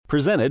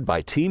Presented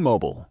by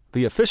T-Mobile,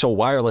 the official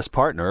wireless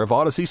partner of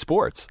Odyssey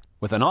Sports.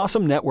 With an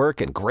awesome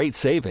network and great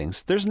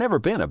savings, there's never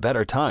been a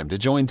better time to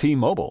join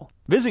T-Mobile.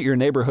 Visit your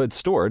neighborhood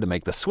store to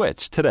make the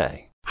switch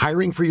today.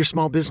 Hiring for your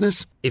small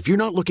business? If you're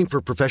not looking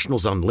for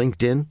professionals on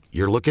LinkedIn,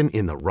 you're looking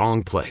in the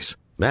wrong place.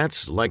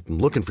 That's like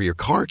looking for your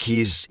car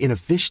keys in a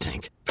fish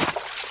tank.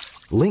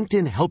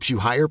 LinkedIn helps you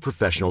hire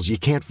professionals you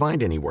can't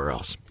find anywhere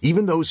else,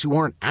 even those who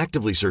aren't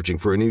actively searching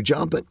for a new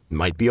job but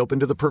might be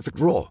open to the perfect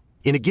role.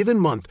 In a given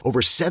month, over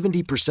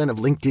 70% of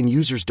LinkedIn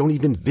users don't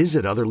even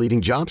visit other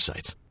leading job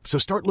sites. So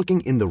start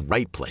looking in the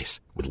right place.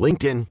 With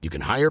LinkedIn, you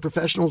can hire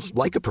professionals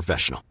like a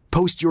professional.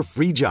 Post your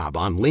free job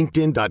on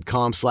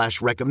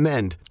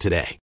linkedin.com/recommend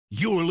today.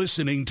 You're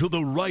listening to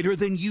the Reiter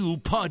Than You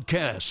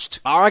podcast.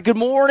 All right, good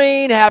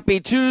morning. Happy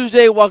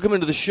Tuesday. Welcome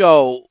into the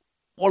show.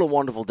 What a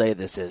wonderful day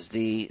this is.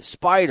 The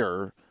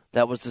spider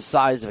that was the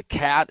size of a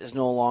cat is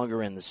no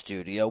longer in the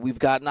studio. We've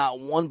got not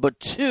one but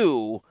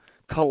two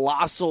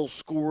colossal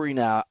scoring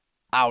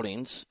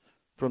outings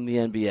from the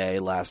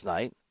NBA last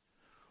night.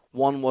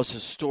 One was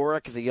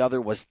historic, the other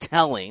was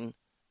telling,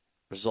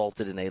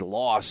 resulted in a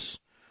loss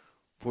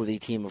for the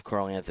team of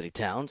Karl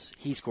Anthony-Towns.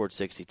 He scored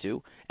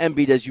 62.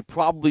 Embiid, as you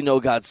probably know,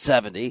 got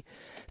 70.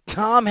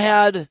 Tom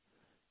had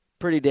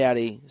Pretty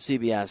Daddy,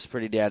 CBS,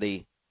 Pretty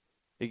Daddy,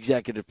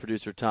 executive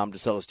producer Tom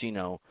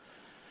DeCel,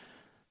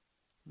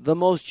 the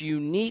most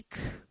unique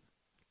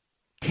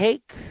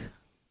take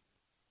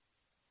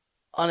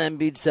on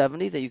Embiid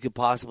 70 that you could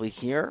possibly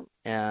hear,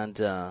 and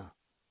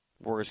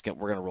we're going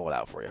to roll it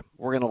out for you.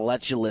 We're going to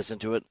let you listen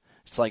to it.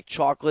 It's like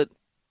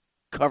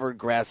chocolate-covered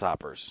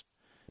grasshoppers.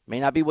 May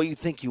not be what you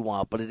think you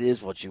want, but it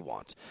is what you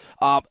want.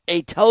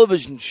 A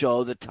television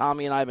show that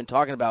Tommy and I have been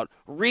talking about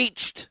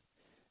reached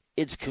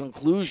its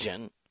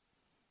conclusion.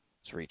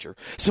 It's Reiter.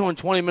 So in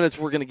 20 minutes,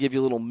 we're going to give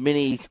you a little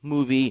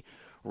mini-movie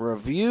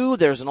review.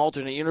 There's an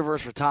alternate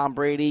universe for Tom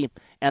Brady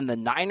and the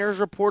Niners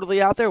reportedly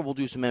out there. We'll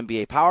do some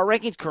NBA Power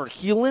Rankings. Kurt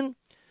Heelan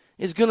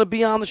is going to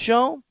be on the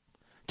show.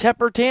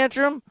 Temper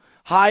Tantrum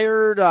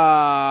hired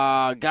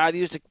a guy that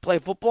used to play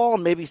football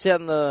and maybe sat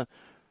in the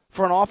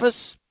front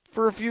office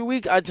for a few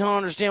weeks. I don't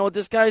understand what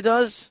this guy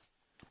does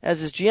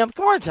as his GM.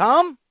 Good morning,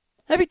 Tom.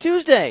 Happy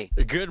Tuesday.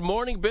 Good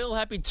morning, Bill.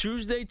 Happy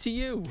Tuesday to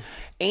you.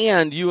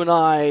 And you and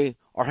I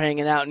are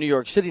hanging out in New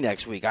York City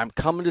next week. I'm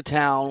coming to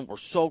town. We're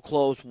so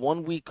close,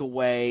 1 week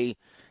away.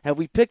 Have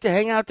we picked a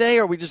hangout day,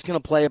 or are we just going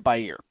to play it by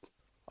ear?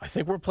 I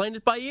think we're playing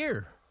it by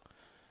ear.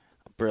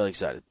 I'm really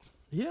excited.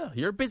 Yeah,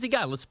 you're a busy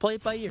guy. Let's play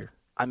it by ear.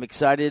 I'm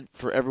excited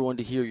for everyone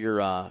to hear your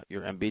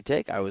MB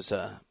take. I was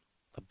a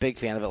big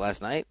fan of it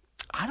last night.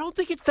 I don't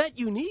think it's that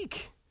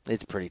unique.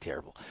 It's pretty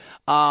terrible,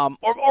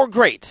 or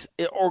great,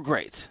 or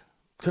great.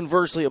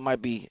 Conversely, it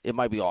might be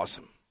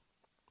awesome.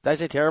 Did I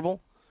say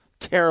terrible?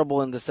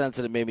 Terrible in the sense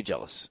that it made me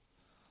jealous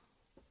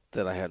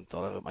that I hadn't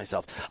thought of it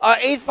myself.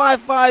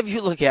 855,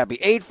 you look happy.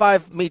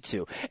 85, me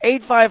too.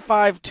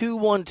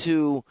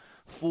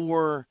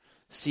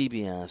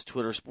 855-212-4CBS.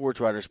 Twitter, Sports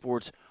Reiter,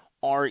 Sports,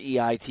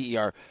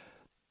 Reiter.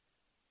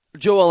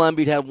 Joel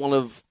Embiid had one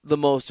of the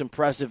most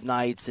impressive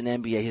nights in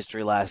NBA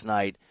history last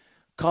night,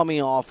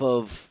 coming off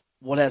of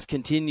what has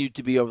continued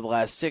to be over the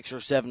last 6 or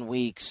 7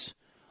 weeks,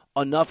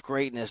 enough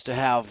greatness to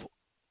have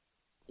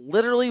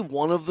literally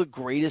one of the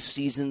greatest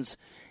seasons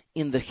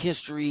in the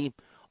history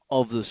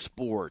of the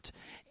sport.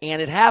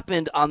 And it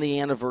happened on the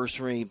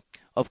anniversary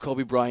of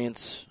Kobe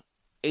Bryant's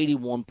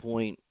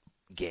 81-point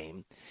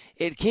game.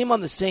 It came on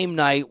the same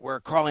night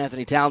where Karl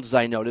Anthony-Towns, as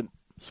I noted,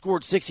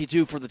 scored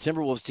 62 for the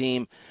Timberwolves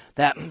team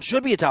that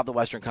should be atop the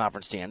Western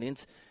Conference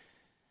standings,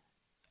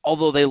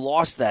 although they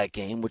lost that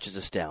game, which is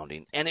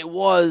astounding. And it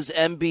was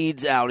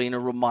Embiid's outing a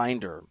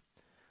reminder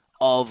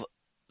of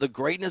the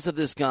greatness of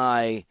this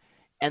guy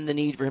and the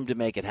need for him to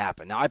make it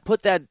happen. Now, I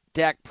put that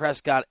Dak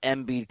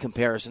Prescott-Embiid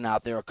comparison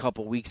out there a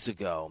couple weeks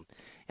ago,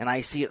 and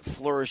I see it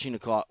flourishing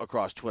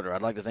across Twitter.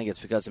 I'd like to think it's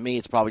because of me.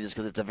 It's probably just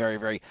because it's a very,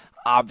 very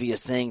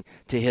obvious thing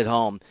to hit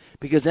home,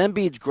 because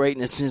Embiid's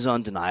greatness is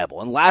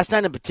undeniable. And last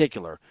night in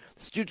particular,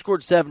 this dude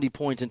scored 70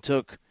 points and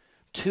took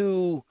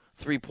 2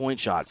 3-point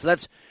shots. So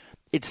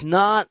it's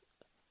not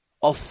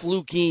a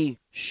fluky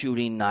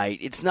shooting night.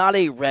 It's not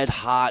a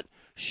red-hot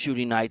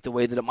shooting night the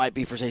way that it might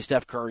be for, say,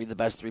 Steph Curry, the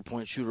best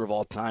three-point shooter of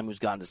all time, who's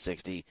gotten to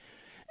 60.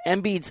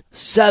 Embiid's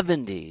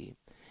 70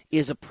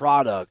 is a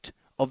product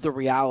of the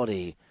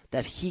reality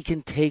that he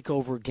can take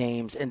over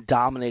games and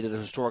dominate at a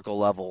historical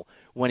level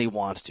when he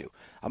wants to.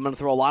 I'm going to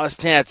throw a lot of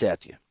stats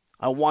at you.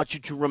 I want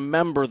you to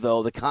remember,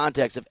 though, the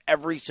context of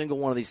every single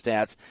one of these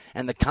stats,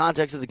 and the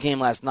context of the game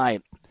last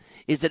night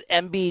is that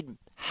Embiid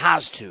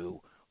has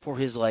to, for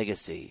his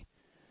legacy,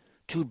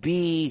 to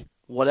be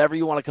whatever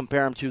you want to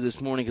compare him to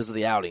this morning because of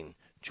the outing.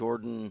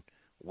 Jordan,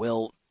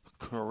 Wilt,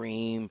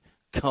 Kareem,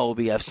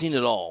 Kobe, I've seen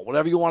it all.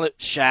 Whatever you want to,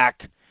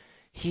 Shaq,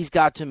 he's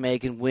got to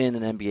make and win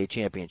an NBA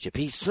championship.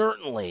 He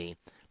certainly,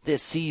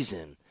 this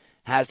season,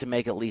 has to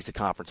make at least a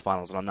conference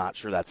finals, and I'm not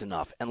sure that's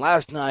enough. And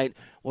last night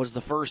was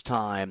the first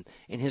time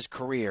in his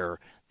career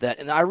that,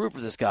 and I root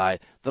for this guy,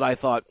 that I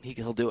thought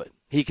he'll do it.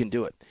 He can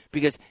do it.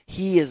 Because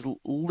he is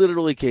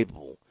literally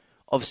capable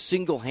of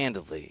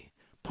single-handedly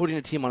putting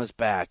a team on his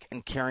back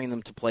and carrying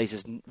them to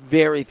places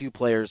very few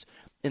players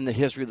in the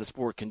history of the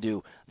sport can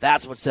do.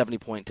 That's what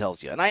 70-point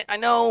tells you. And I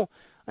know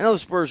the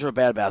Spurs are a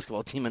bad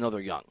basketball team. I know they're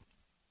young.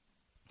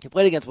 He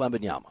played against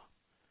Wembanyama.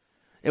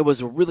 It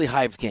was a really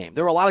hyped game.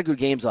 There were a lot of good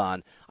games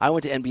on. I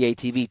went to NBA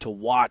TV to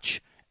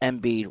watch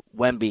Embiid,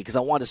 Wemby, because I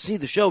wanted to see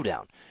the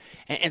showdown.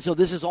 And so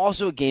this is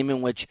also a game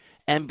in which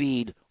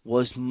Embiid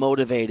was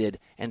motivated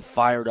and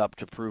fired up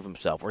to prove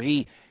himself, where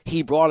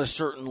he brought a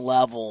certain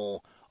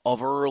level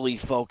of early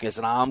focus,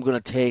 and I'm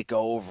going to take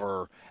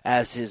over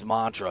as his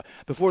mantra.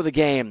 Before the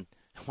game,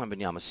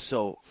 Wembanyama is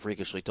so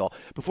freakishly tall.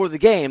 Before the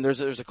game, there's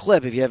a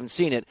clip, if you haven't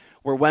seen it,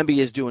 where Wemby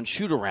is doing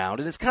shoot-around,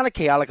 and it's kind of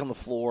chaotic on the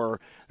floor.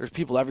 There's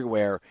people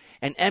everywhere,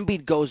 and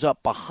Embiid goes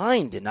up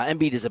behind it. Now,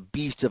 Embiid is a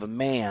beast of a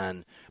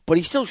man, but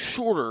he's still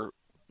shorter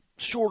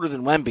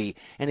than Wemby,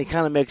 and he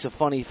kind of makes a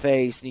funny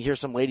face, and you hear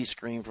some lady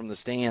scream from the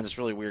stands. It's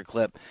a really weird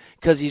clip,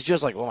 because he's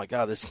just like, oh my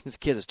God, this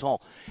kid is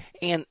tall.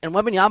 And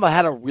Wembanyama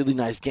had a really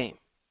nice game.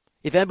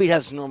 If Embiid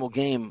has a normal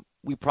game,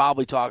 we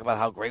probably talk about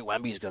how great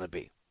Wemby is going to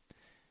be.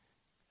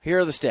 Here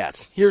are the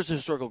stats. Here's the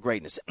historical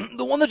greatness.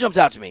 The one that jumps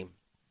out to me,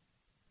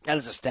 that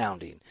is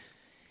astounding,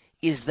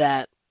 is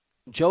that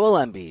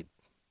Joel Embiid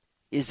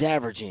is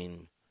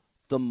averaging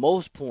the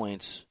most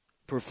points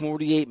per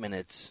 48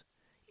 minutes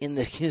in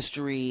the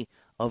history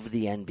of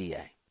the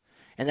NBA.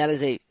 And that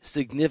is a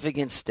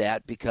significant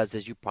stat because,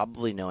 as you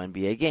probably know,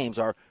 NBA games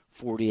are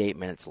 48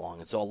 minutes long.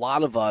 And so a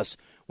lot of us,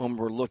 when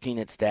we're looking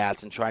at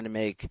stats and trying to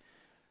make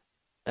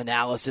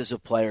analysis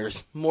of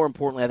players, more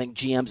importantly, I think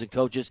GMs and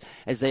coaches,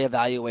 as they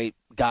evaluate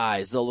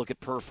guys, they'll look at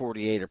per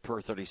 48 or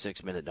per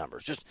 36-minute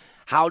numbers. Just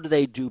how do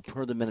they do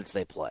per the minutes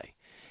they play?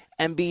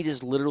 Embiid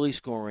is literally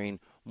scoring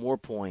more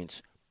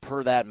points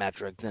per that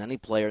metric than any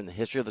player in the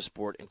history of the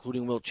sport,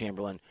 including Wilt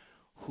Chamberlain,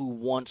 who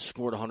once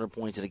scored 100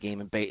 points in a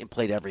game and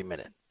played every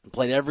minute, and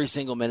played every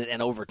single minute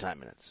and overtime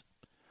minutes.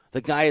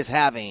 The guy is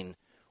having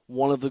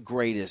one of the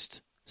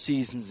greatest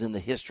seasons in the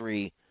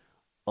history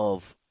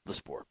of the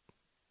sport.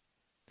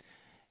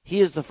 He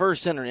is the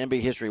first center in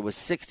NBA history with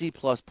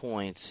 70-plus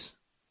points,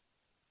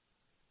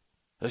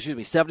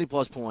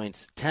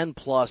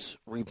 10-plus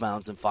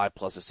rebounds, and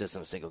 5-plus assists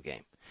in a single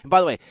game. And by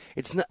the way,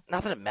 it's not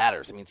that it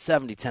matters. I mean,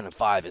 70, 10, and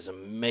 5 is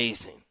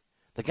amazing.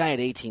 The guy had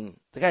 18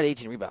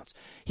 rebounds.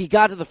 He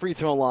got to the free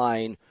throw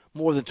line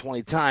more than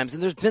 20 times,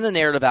 and there's been a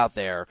narrative out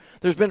there.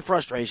 There's been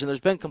frustration. There's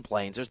been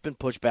complaints. There's been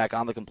pushback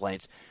on the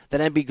complaints that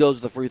Embiid goes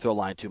to the free throw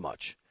line too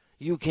much.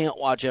 You can't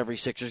watch every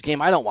Sixers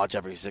game. I don't watch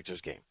every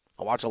Sixers game.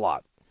 I watch a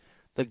lot.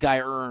 The guy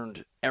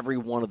earned every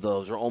one of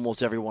those, or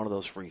almost every one of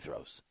those free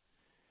throws.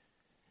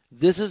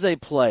 This is a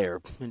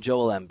player in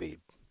Joel Embiid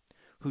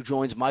who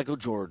joins Michael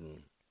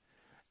Jordan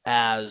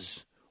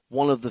as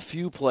one of the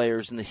few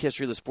players in the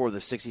history of the sport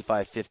with a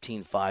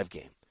 65-15-5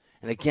 game.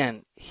 And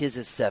again, his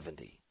is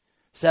 70.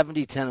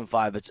 70, 10, and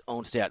 5, its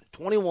own stat.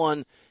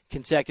 21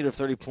 consecutive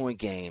 30-point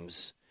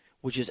games,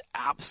 which is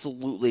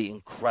absolutely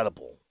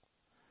incredible.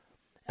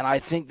 And I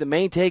think the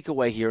main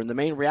takeaway here and the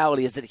main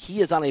reality is that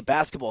he is on a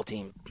basketball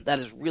team that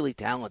is really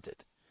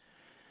talented.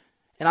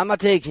 And I'm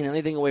not taking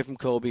anything away from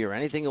Kobe or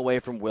anything away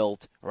from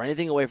Wilt or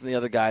anything away from the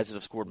other guys that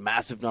have scored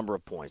massive number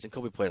of points. And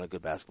Kobe played on a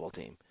good basketball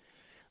team.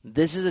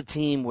 This is a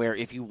team where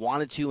if you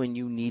wanted to and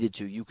you needed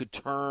to, you could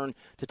turn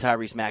to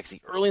Tyrese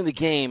Maxey. Early in the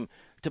game,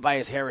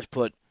 Tobias Harris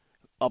put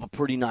up a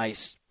pretty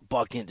nice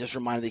bucket, just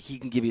reminded that he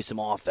can give you some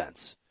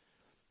offense.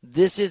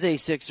 This is a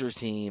Sixers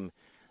team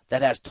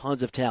that has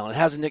tons of talent. It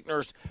has Nick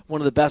Nurse, one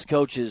of the best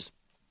coaches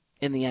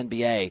in the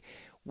NBA,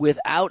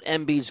 without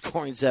Embiid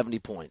scoring 70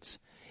 points.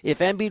 If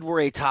Embiid were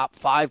a top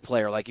 5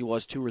 player like he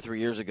was 2 or 3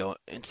 years ago,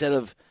 instead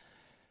of,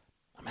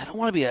 I don't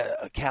want to be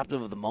a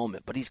captive of the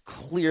moment, but he's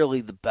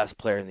clearly the best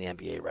player in the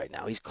NBA right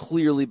now. He's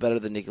clearly better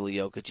than Nikola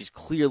Jokic. He's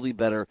clearly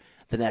better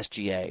than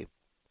SGA.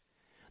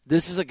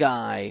 This is a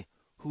guy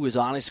who is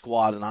on a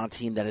squad and on a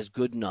team that is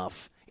good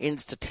enough in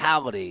its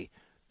totality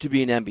to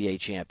be an NBA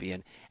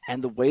champion.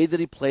 And the way that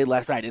he played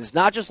last night, and it's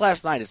not just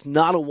last night, it's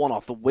not a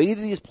one-off. The way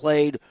that he's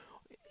played,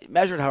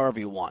 measured however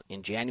you want,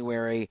 in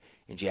January,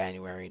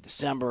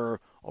 December,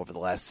 over the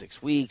last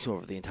 6 weeks,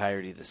 over the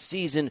entirety of the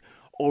season,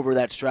 over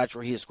that stretch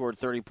where he has scored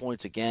 30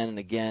 points again and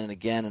again and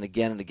again and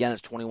again and again.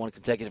 It's 21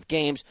 consecutive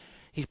games.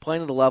 He's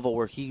playing at a level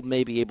where he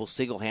may be able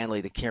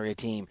single-handedly to carry a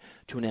team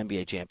to an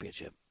NBA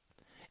championship.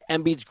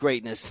 Embiid's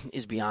greatness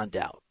is beyond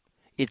doubt.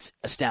 It's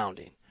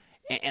astounding.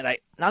 And I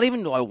not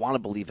even do I want to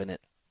believe in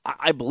it,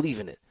 I believe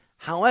in it.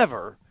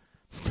 However,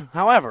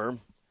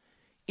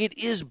 it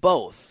is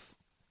both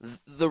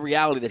the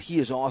reality that he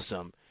is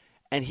awesome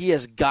and he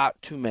has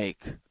got to win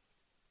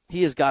an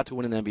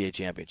NBA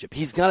championship.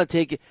 He's got to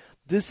take it.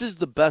 This is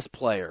the best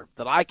player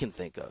that I can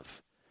think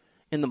of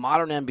in the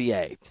modern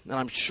NBA, and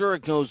I'm sure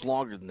it goes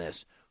longer than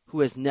this, who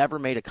has never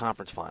made a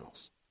conference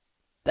finals.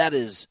 That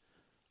is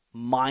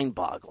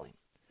mind-boggling.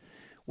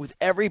 With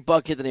every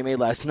bucket that he made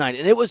last night,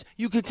 and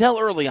you could tell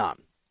early on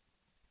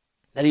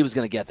that he was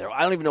going to get there.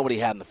 I don't even know what he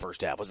had in the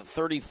first half. Was it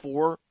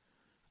 34?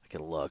 I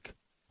can look.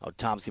 Oh,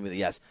 Tom's giving me the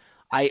yes.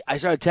 I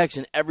started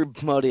texting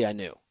everybody I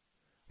knew.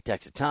 I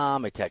texted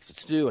Tom. I texted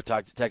Stu. I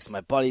texted my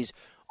buddies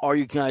are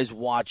you guys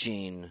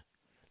watching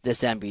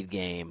this Embiid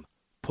game?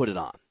 Put it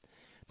on.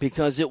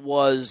 Because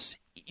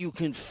you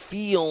can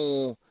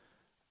feel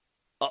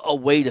a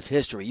weight of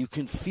history. You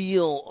can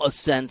feel a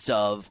sense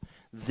of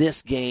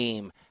this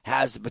game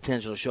has the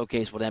potential to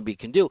showcase what Embiid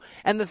can do.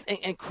 And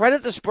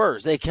credit the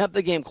Spurs. They kept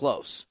the game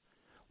close.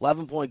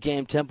 11-point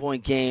game,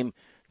 10-point game,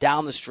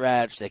 down the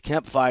stretch. They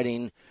kept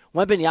fighting.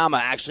 Wembanyama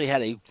actually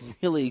had a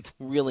really,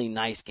 really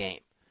nice game.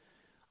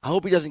 I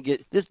hope he doesn't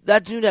get this.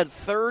 That dude had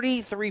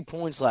 33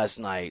 points last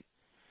night.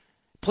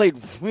 Played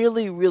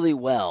really, really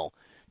well.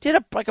 Did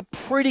a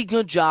pretty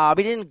good job.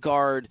 He didn't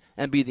guard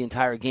Embiid the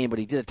entire game, but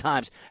he did at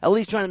times, at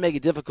least trying to make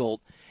it difficult.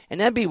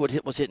 And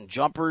Embiid was hitting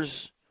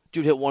jumpers.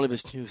 Dude hit one of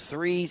his 2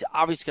 threes.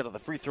 Obviously got to the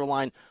free throw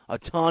line a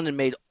ton and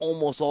made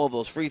almost all of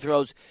those free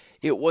throws.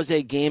 It was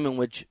a game in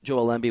which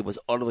Joel Embiid was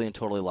utterly and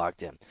totally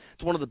locked in.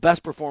 It's one of the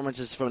best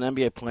performances from an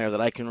NBA player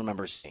that I can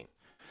remember seeing.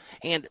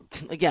 And,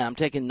 again, I'm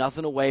taking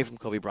nothing away from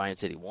Kobe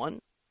Bryant's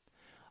 81.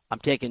 I'm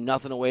taking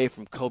nothing away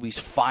from Kobe's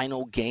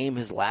final game,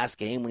 his last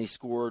game when he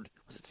scored,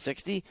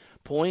 60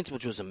 points,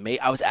 which was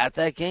amazing. I was at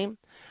that game.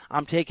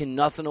 I'm taking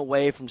nothing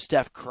away from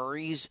Steph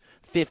Curry's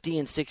 50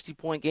 and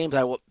 60-point games.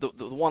 The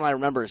one I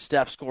remember is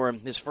Steph scoring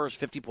his first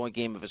 50-point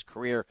game of his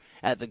career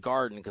at the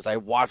Garden because I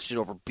watched it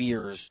over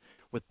beers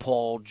with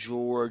Paul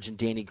George and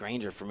Danny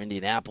Granger from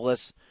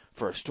Indianapolis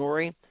for a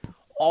story.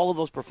 All of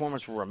those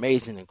performances were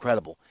amazing and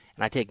incredible.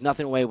 And I take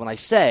nothing away when I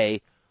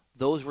say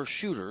those were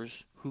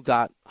shooters who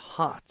got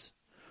hot.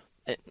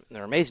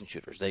 They're amazing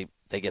shooters. They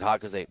get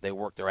hot because they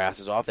work their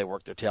asses off. They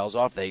work their tails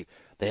off. They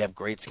have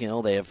great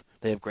skill. They have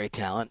great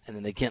talent, and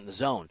then they get in the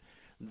zone.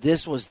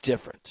 This was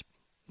different.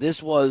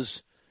 This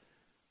was,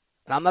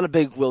 and I'm not a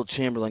big Wilt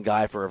Chamberlain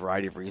guy for a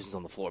variety of reasons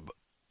on the floor, but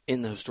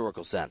in the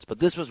historical sense. But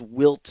this was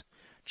Wilt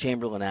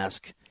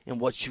Chamberlain-esque in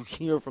what you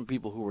hear from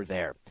people who were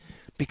there.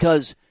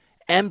 Because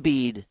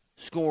Embiid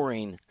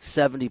scoring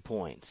 70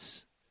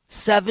 points,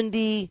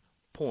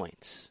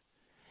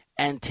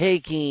 and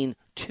taking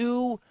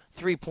 2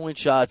 3-point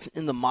shots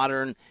in the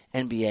modern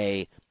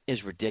NBA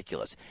is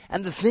ridiculous.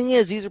 And the thing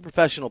is, these are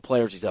professional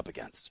players he's up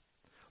against.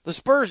 The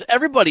Spurs,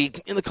 everybody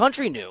in the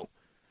country knew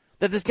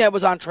that this guy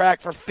was on track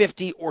for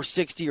 50 or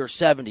 60 or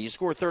 70. He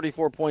scored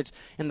 34 points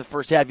in the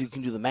first half. You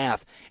can do the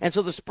math. And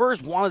so the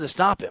Spurs wanted to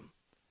stop him.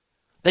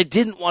 They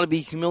didn't want to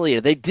be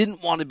humiliated. They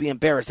didn't want to be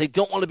embarrassed. They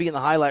don't want to be in the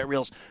highlight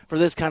reels for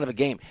this kind of a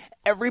game.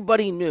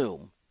 Everybody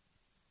knew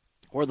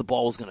where the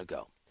ball was going to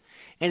go.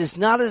 And it's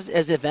not as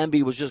if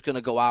Embiid was just going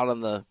to go out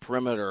on the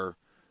perimeter,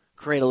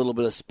 create a little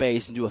bit of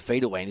space, and do a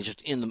fadeaway, and he's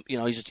just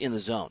in the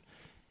zone.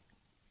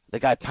 The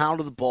guy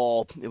pounded the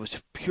ball. It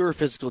was pure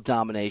physical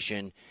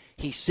domination.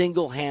 He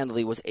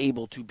single-handedly was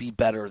able to be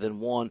better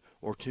than 1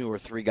 or 2 or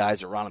 3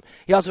 guys around him.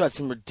 He also had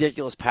some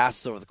ridiculous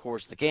passes over the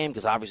course of the game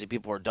because obviously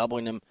people are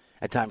doubling him,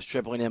 at times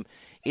tripling him.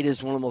 It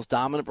is one of the most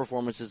dominant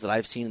performances that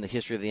I've seen in the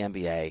history of the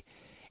NBA.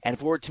 And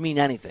for it to mean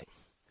anything,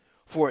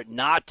 for it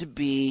not to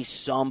be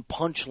some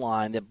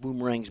punchline that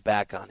boomerangs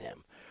back on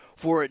him,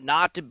 for it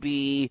not to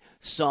be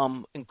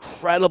some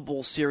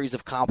incredible series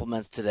of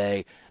compliments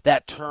today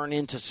that turn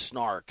into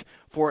snark,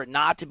 for it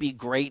not to be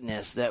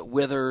greatness that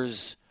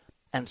withers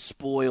and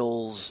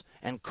spoils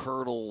and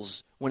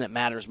curdles when it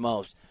matters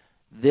most.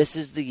 This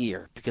is the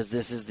year, because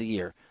this is the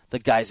year. The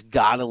guy's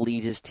got to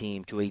lead his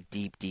team to a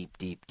deep, deep,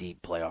 deep,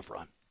 deep playoff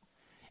run.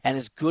 And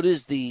as good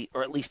as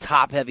or at least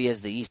top-heavy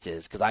as the East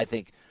is, because I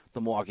think the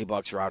Milwaukee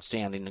Bucks are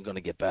outstanding and going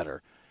to get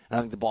better, and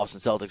I think the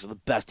Boston Celtics are the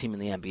best team in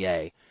the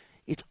NBA,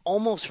 it's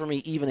almost, for me,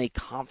 even a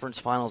conference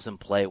finals and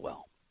play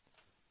well.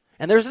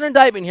 And there's an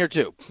indictment here,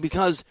 too,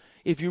 because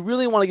if you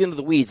really want to get into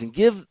the weeds and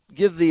give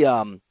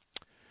the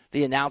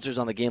announcers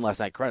on the game last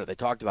night credit, they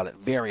talked about it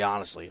very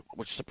honestly,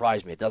 which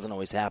surprised me. It doesn't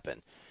always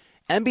happen.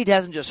 Embiid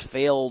hasn't just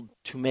failed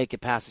to make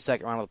it past the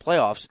second round of the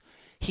playoffs.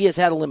 He has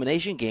had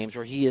elimination games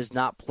where he has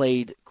not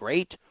played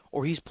great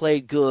or he's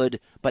played good,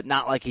 but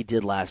not like he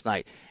did last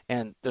night.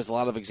 And there's a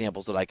lot of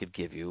examples that I could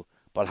give you,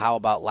 but how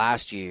about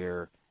last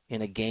year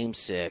in a Game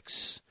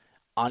 6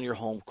 on your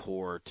home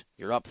court,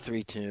 you're up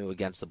 3-2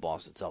 against the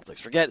Boston Celtics.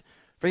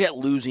 Forget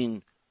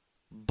losing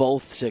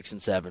both 6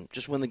 and 7.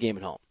 Just win the game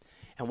at home.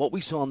 And what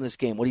we saw in this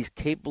game, what he's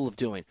capable of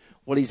doing,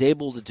 what he's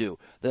able to do,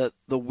 the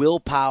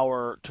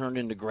willpower turned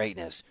into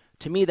greatness.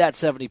 To me, that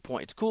 70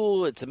 points, it's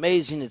cool, it's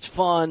amazing, it's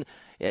fun.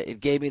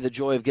 It gave me the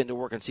joy of getting to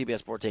work on CBS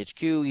Sports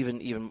HQ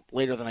even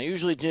later than I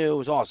usually do. It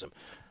was awesome.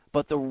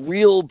 But the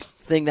real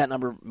thing that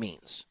number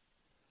means,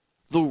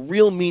 the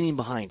real meaning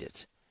behind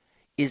it,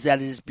 is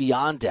that it is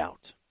beyond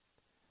doubt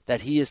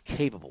that he is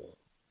capable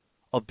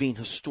of being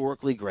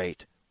historically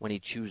great when he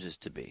chooses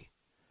to be,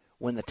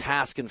 when the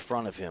task in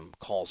front of him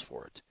calls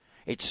for it.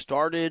 It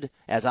started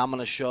as I'm going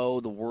to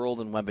show the world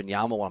and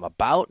Wembanyama what I'm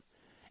about,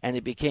 and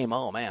it became,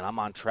 oh, man, I'm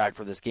on track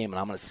for this game, and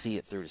I'm going to see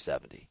it through to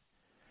 70.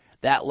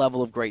 That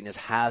level of greatness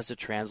has to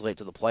translate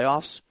to the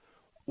playoffs,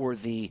 or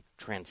the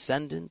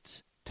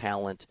transcendent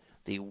talent,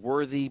 the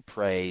worthy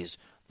praise,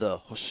 the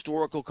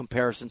historical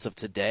comparisons of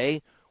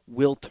today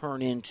will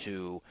turn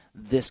into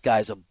this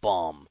guy's a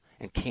bum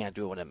and can't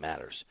do it when it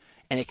matters.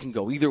 And it can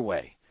go either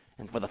way.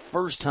 And for the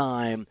first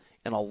time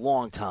in a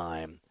long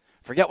time,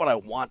 Forget what I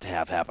want to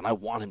have happen. I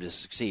want him to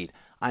succeed.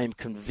 I am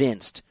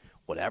convinced,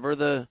 whatever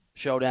the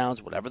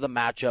showdowns, whatever the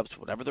matchups,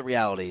 whatever the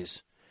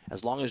realities,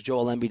 as long as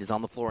Joel Embiid is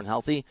on the floor and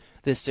healthy,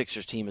 this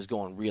Sixers team is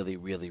going really,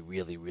 really,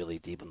 really, really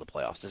deep in the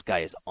playoffs. This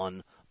guy is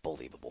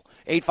unbelievable.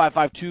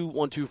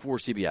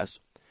 855-212-4CBS.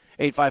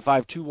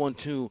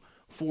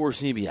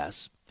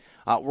 855-212-4CBS.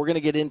 We're going to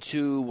get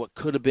into what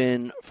could have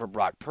been for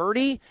Brock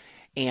Purdy,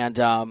 and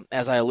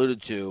as I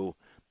alluded to,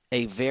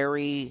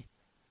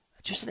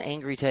 just an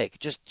angry take.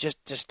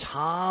 Just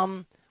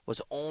Tom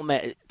was all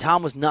mad.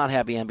 Tom was not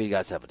happy Embiid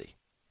got 70,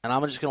 and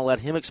I'm just going to let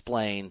him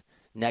explain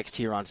next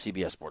here on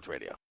CBS Sports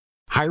Radio.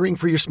 Hiring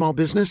for your small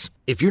business?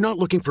 If you're not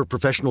looking for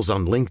professionals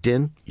on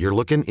LinkedIn, you're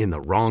looking in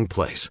the wrong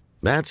place.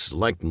 That's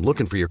like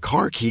looking for your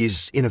car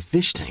keys in a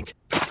fish tank.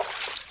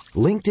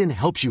 LinkedIn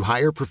helps you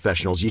hire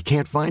professionals you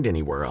can't find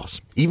anywhere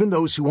else, even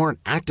those who aren't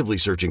actively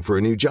searching for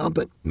a new job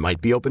but might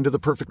be open to the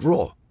perfect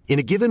role. In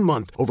a given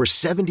month, over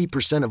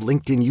 70% of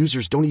LinkedIn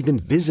users don't even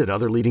visit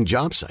other leading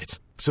job sites.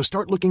 So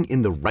start looking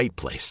in the right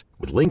place.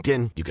 With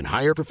LinkedIn, you can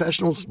hire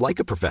professionals like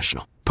a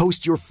professional.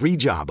 Post your free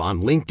job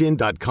on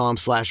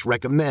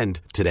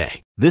linkedin.com/recommend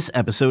today. This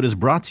episode is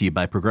brought to you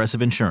by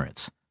Progressive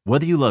Insurance.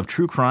 Whether you love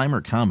true crime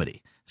or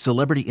comedy,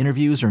 celebrity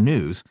interviews or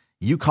news,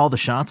 you call the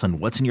shots on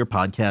what's in your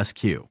podcast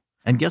queue.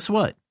 And guess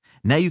what?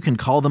 Now you can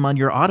call them on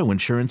your auto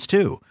insurance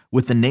too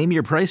with the Name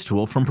Your Price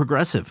tool from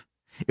Progressive.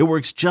 It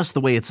works just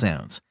the way it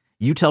sounds.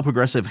 You tell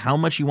Progressive how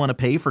much you want to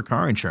pay for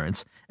car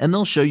insurance, and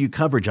they'll show you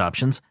coverage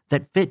options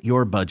that fit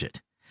your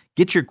budget.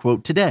 Get your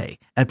quote today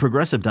at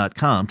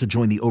Progressive.com to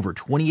join the over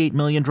 28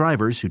 million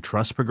drivers who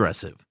trust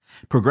Progressive.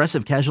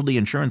 Progressive Casualty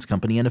Insurance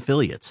Company and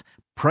Affiliates.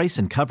 Price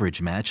and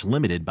coverage match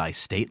limited by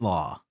state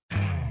law.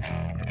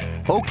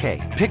 Okay,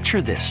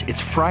 picture this.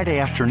 It's Friday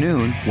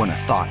afternoon when a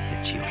thought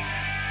hits you.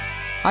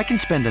 I can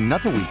spend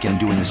another weekend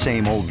doing the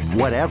same old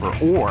whatever,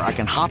 or I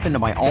can hop into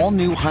my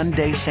all-new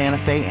Hyundai Santa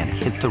Fe and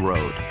hit the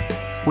road.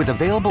 With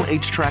available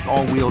H-Track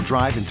all-wheel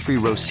drive and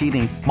 3-row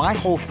seating, my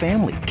whole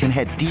family can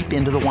head deep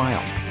into the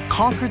wild.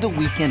 Conquer the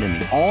weekend in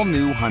the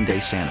all-new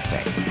Hyundai Santa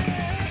Fe.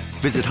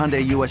 Visit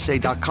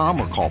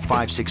HyundaiUSA.com or call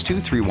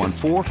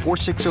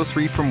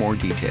 562-314-4603 for more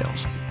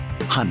details.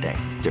 Hyundai,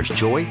 there's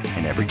joy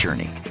in every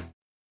journey.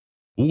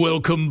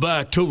 Welcome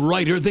back to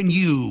Reiter Than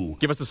You.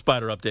 Give us a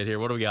spider update here.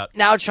 What do we got?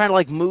 Now it's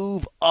trying to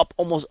move up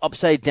almost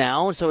upside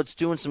down, so it's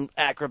doing some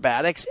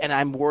acrobatics, and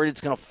I'm worried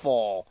it's going to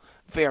fall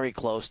very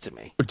close to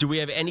me. Do we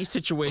have any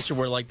situation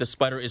where the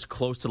spider is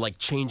close to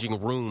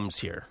changing rooms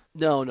here?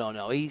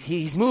 No.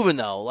 He's moving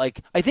though. I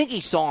think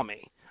he saw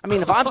me. I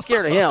mean, if I'm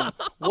scared of him,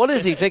 what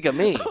does he think of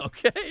me?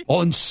 Okay.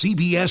 On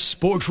CBS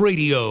Sports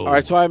Radio. All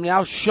right, so I'm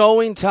now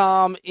showing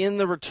Tom in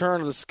the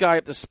return of the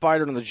Skype the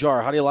spider in the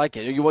jar. How do you like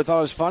it? You thought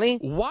it was funny?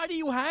 Why do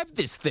you have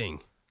this thing?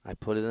 I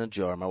put it in a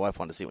jar. My wife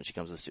wanted to see it when she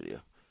comes to the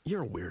studio.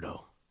 You're a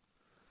weirdo.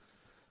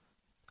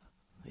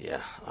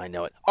 Yeah, I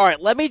know it. All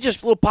right, let me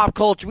just, a little pop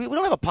culture. We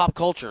don't have a pop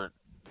culture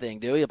thing,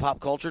 do we? A pop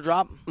culture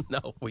drop?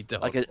 No, we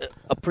don't. Like a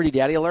pretty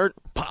daddy alert?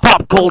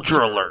 Pop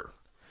culture alert.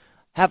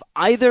 Have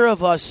either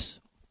of us,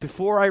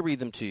 before I read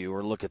them to you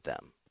or look at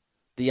them,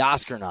 the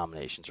Oscar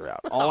nominations are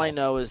out. All I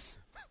know is...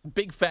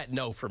 Big fat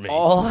no for me.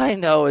 All I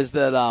know is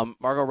that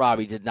Margot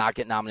Robbie did not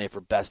get nominated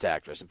for Best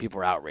Actress, and people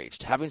are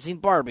outraged. Having seen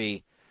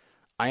Barbie,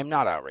 I am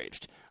not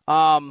outraged.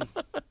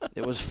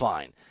 It was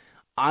fine.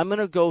 I'm going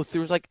to go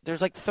through,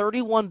 there's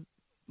 31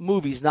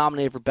 movies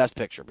nominated for Best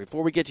Picture.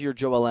 Before we get to your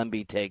Joel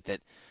Embiid take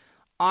that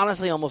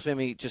honestly almost made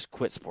me just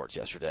quit sports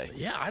yesterday.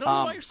 Yeah, I don't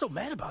know why you're so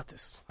mad about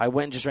this. I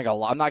went and just drank a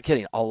lot. I'm not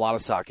kidding. A lot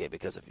of sake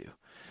because of you.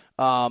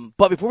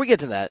 But before we get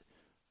to that,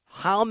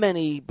 how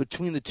many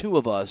between the two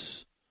of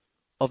us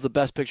of the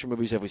Best Picture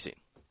movies have we seen?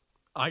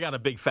 I got a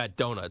big fat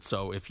donut,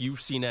 so if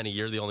you've seen any,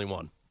 you're the only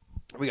one.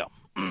 Here we go.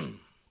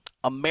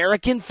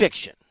 American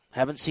Fiction.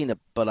 Haven't seen it,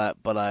 but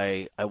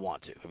I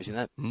want to. Have you seen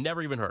that?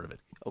 Never even heard of it.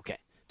 Okay.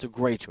 It's a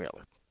great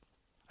trailer.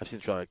 I've seen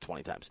the trailer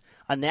 20 times.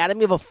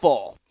 Anatomy of a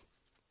Fall.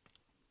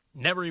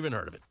 Never even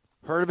heard of it.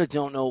 Heard of it,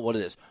 don't know what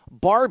it is.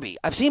 Barbie.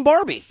 I've seen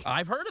Barbie.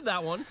 I've heard of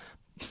that one.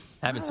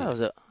 Haven't seen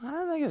it. I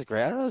don't think it was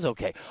great. I thought it was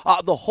okay.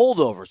 The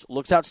Holdovers.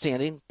 Looks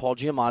outstanding. Paul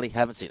Giamatti.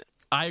 Haven't seen it.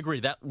 I agree.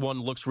 That one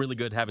looks really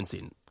good. Haven't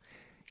seen it.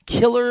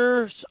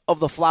 Killers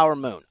of the Flower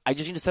Moon. I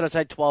just need to set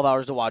aside 12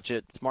 hours to watch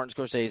it. It's Martin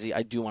Scorsese.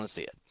 I do want to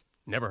see it.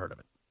 Never heard of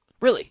it.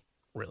 Really?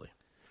 Really.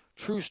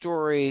 True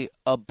story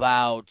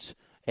about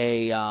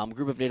a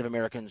group of Native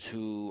Americans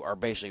who are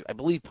basically, I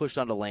believe, pushed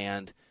onto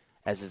land,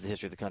 as is the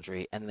history of the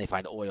country, and then they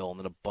find oil, and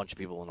then a bunch of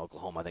people in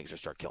Oklahoma, I think,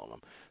 just start killing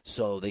them.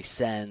 So they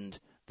send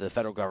the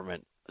federal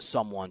government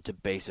someone to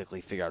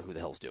basically figure out who the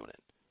hell's doing it.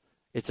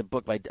 It's a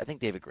book by, I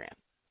think, David Grant.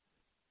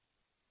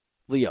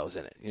 Leo's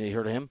in it. You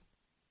heard of him?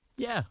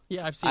 Yeah,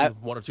 I've seen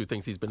one or two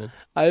things he's been in.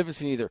 I haven't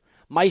seen either.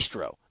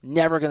 Maestro.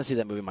 Never going to see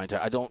that movie in my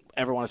entire. I don't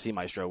ever want to see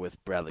Maestro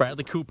with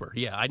Bradley Cooper.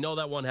 Yeah, I know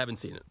that one. Haven't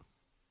seen it.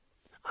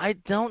 I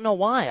don't know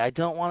why. I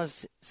don't want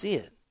to see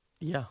it.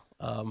 Yeah.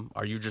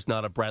 Are you just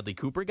not a Bradley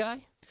Cooper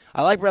guy?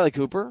 I like Bradley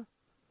Cooper.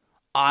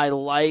 I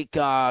like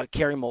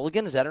Carey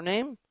Mulligan. Is that her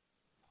name?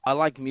 I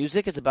like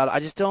music. He's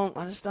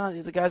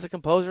the guy's a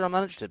composer. I'm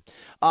not interested.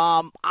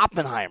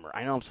 Oppenheimer.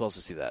 I know I'm supposed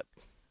to see that.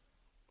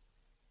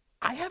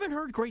 I haven't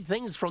heard great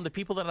things from the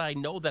people that I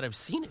know that have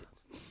seen it.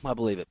 I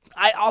believe it.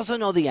 I also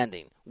know the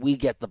ending. We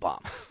get the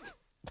bomb.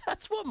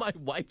 That's what my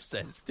wife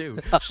says, too.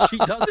 She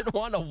doesn't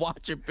want to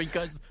watch it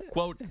because,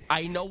 quote,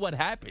 I know what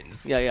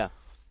happens. Yeah.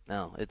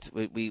 No, it's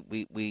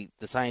we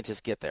the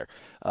scientists get there.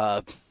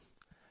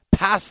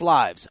 Past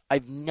lives.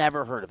 I've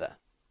never heard of that.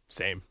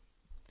 Same.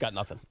 Got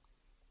nothing.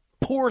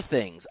 Poor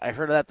Things. I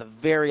heard of that the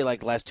very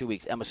last 2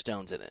 weeks. Emma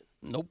Stone's in it.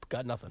 Nope,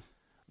 got nothing.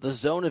 The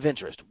Zone of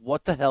Interest.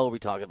 What the hell are we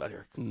talking about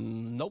here?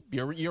 Nope,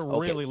 you're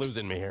really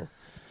losing me here.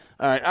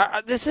 All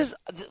right, this is,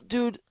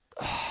 dude.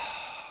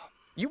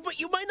 You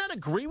might not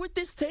agree with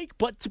this take,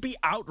 but to be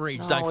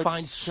outraged, I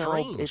find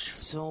strange. It's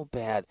so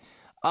bad.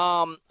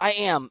 I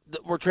am.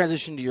 We're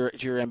transitioning to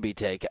your Embiid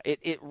take.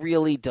 It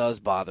really does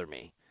bother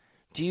me.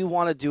 Do you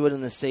want to do it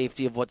in the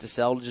safety of what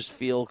DeCel to just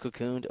feel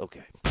cocooned?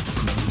 Okay.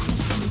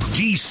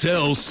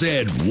 DeCel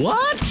said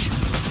what?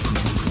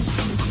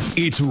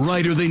 It's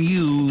Reiter Than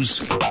You's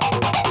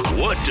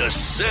What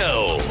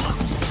DeCel.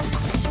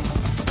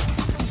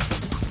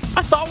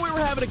 I thought we were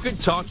having a good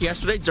talk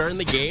yesterday during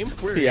the game.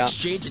 We were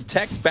exchanging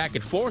texts back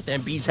and forth.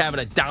 Embiid's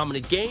having a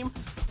dominant game.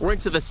 We're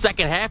into the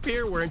second half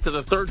here. We're into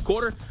the third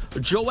quarter.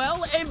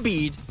 Joel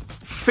Embiid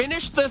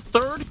finished the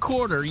third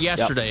quarter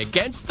yesterday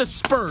against the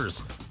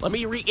Spurs. Let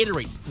me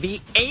reiterate. The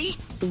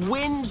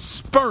 8-win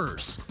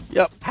Spurs.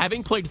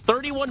 Having played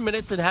 31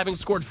 minutes and having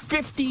scored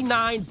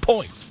 59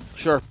 points.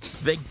 Sure.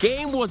 The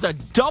game was a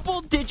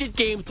double-digit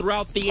game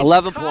throughout the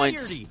 11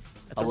 entirety. points.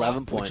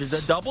 11 points. Which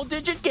is a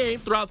double-digit game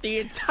throughout the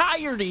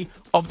entirety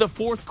of the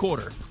fourth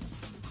quarter.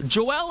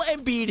 Joel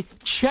Embiid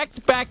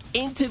checked back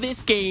into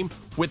this game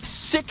with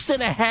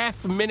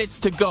 6.5 minutes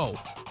to go.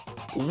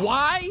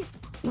 Why?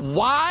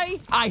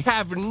 I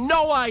have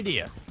no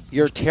idea.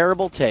 Your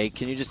terrible take,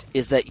 can you just,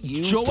 is that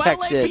you Joel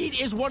texted...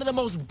 Embiid is one of the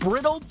most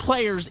brittle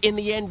players in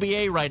the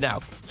NBA right now.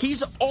 He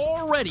is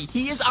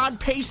on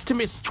pace to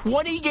miss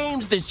 20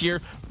 games this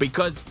year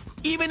because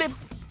even if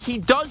he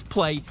does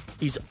play,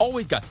 he's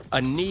always got a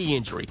knee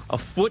injury, a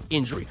foot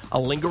injury, a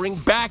lingering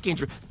back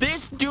injury.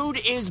 This dude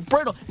is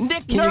brittle.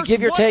 Nick Can Nurse, you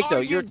give your take, though?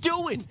 What are you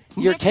doing?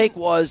 Your take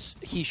was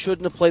he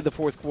shouldn't have played the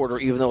fourth quarter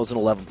even though it was an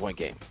 11-point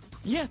game.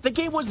 Yeah, the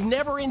game was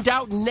never in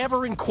doubt,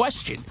 never in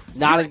question.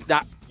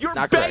 You're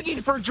not begging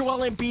correct. for Joel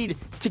Embiid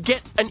to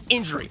get an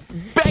injury.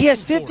 He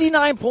has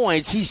 59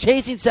 points. He's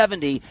chasing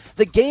 70.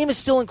 The game is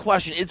still in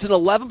question. It's an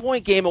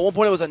 11-point game. At one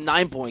point, it was a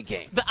 9-point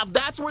game.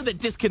 That's where the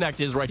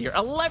disconnect is right here.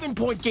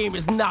 11-point game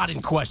is not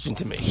in question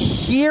to me.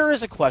 Here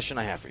is a question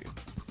I have for you.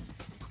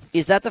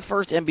 Is that the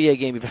first NBA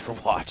game you've ever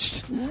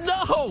watched?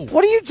 No.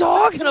 What are you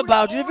talking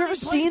about, dude? Have you ever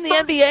seen the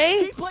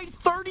NBA? He played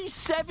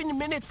 37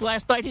 minutes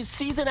last night. His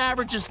season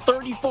average is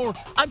 34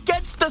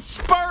 against the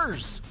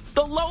Spurs.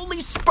 The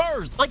lowly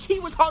Spurs. Like, he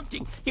was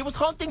hunting. He was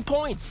hunting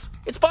points.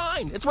 It's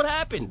fine. It's what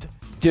happened.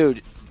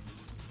 Dude,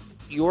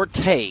 your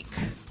take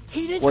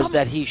was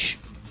that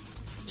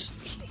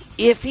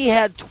if he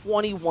had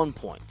 21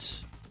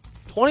 points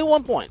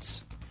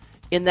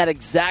in that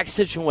exact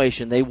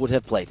situation, they would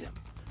have played him.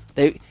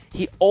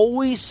 He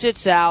always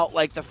sits out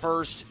like the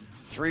first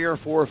 3 or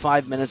 4 or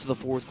 5 minutes of the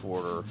fourth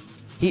quarter.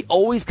 He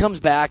always comes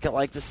back at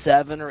like the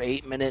 7 or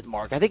 8 minute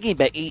mark. I think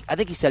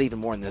he said even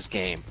more in this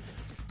game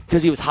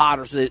because he was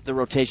hotter, so the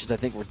rotations I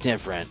think were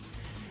different.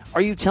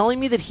 Are you telling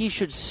me that he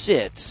should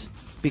sit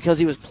because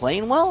he was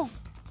playing well?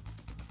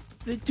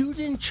 The dude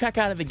didn't check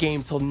out of the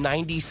game till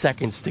 90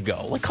 seconds to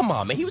go. Like, come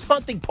on, man. He was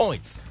hunting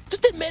points.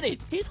 Just admit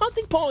it. He's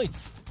hunting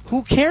points.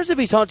 Who cares if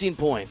he's hunting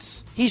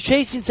points? He's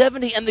chasing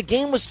 70, and the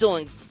game was still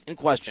in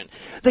question.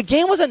 The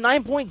game was a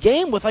 9-point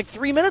game with like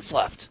 3 minutes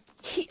left.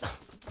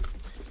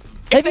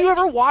 Have you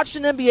ever watched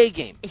an NBA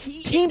game?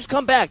 Teams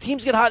come back.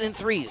 Teams get hot in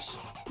threes.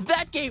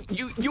 That game,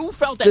 you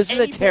felt that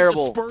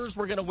the Spurs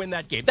were going to win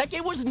that game. That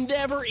game was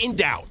never in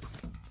doubt.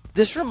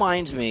 This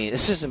reminds me,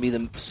 this isn't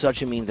be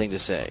such a mean thing to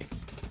say.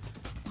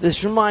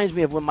 This reminds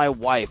me of when my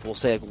wife will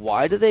say, like,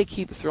 why do they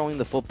keep throwing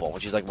the football when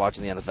she's like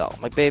watching the NFL?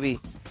 I'm like, baby,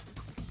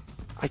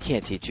 I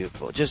can't teach you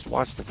football. Just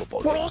watch the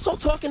football game. We're also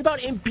talking about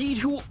Embiid,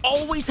 who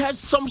always has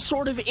some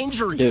sort of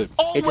injury. Dude,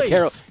 always. It's a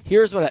terrible.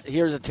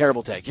 Here's a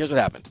terrible take. Here's what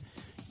happened.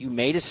 You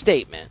made a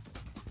statement,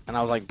 and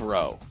I was like,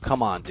 bro,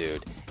 come on,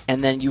 dude.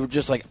 And then you were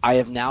just like, I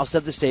have now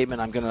said the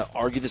statement. I'm going to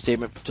argue the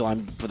statement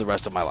for the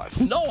rest of my life.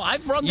 No,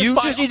 I've run this You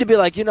just need to be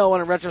like, in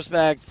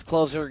retrospect, it's a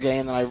closer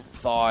game than I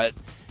thought.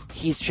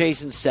 He's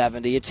chasing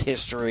 70. It's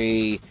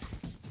history.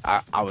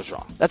 I was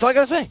wrong. That's all I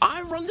got to say.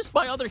 I run this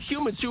by other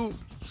humans who,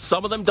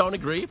 some of them don't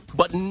agree,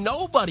 but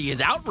nobody is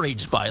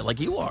outraged by it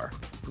like you are.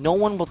 No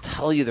one will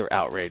tell you they're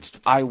outraged.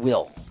 I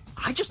will.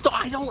 I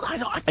don't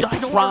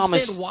promise.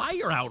 understand why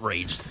you're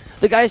outraged.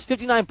 The guy has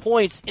 59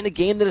 points in a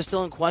game that is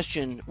still in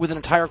question with an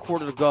entire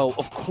quarter to go.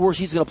 Of course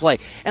he's going to play.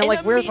 And,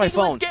 where's my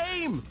phone?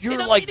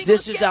 You're like,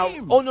 this is out.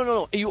 Oh,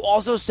 no. You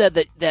also said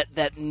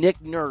that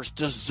Nick Nurse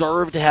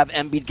deserved to have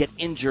Embiid get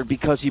injured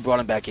because he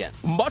brought him back in.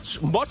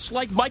 Much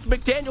like Mike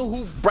McDaniel,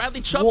 who Bradley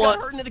Chubb got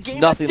hurt in a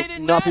game that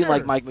didn't Nothing matter.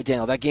 like Mike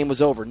McDaniel. That game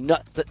was over.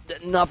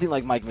 Nothing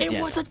like Mike McDaniel.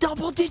 It was a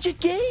double-digit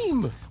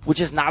game.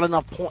 Which is not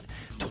enough points.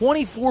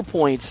 24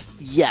 points,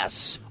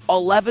 yes.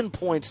 11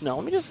 points, no.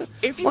 Let me just.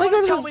 If you want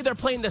to tell me they're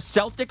playing the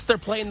Celtics, they're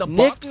playing the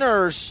Bucks. Nick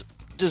Nurse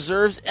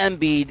deserves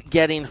Embiid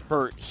getting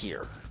hurt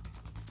here.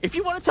 If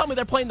you want to tell me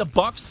they're playing the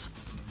Bucks,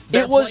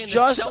 it was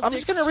just. I'm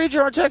just going to read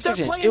your text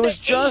exchange. It was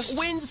just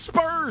 8-win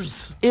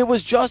Spurs. It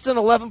was just an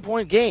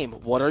 11-point game.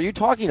 What are you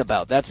talking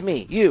about? That's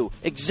me. You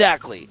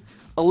exactly.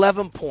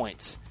 11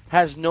 points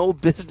has no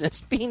business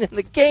being in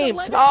the game.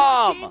 The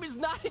Tom, game is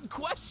not in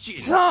question.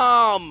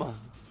 Tom,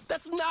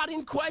 that's not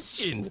in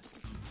question.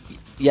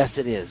 Yes,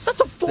 it is. That's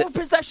a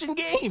 4-possession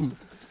game.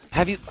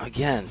 Have you,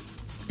 again,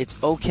 it's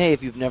okay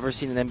if you've never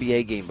seen an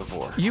NBA game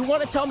before. You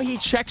want to tell me he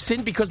checks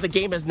in because the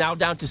game is now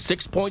down to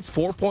 6 points,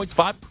 4 points,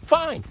 5?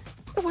 Fine.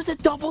 It was a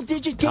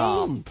double-digit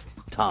game.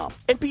 Tom.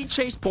 Embiid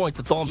chased points,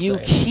 that's all I'm saying. You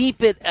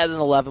keep it at an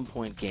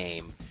 11-point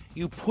game.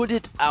 You put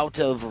it out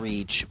of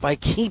reach by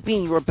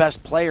keeping your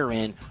best player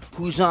in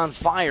who's on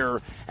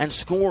fire and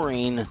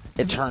scoring,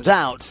 it turns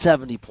out,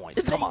 70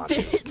 points. Come on.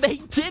 They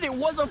did. It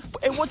was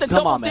a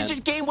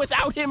double-digit game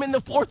without him in the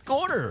fourth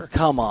quarter.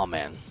 Come on,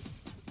 man.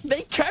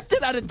 They kept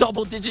it at a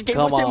double-digit game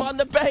with him on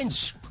the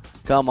bench.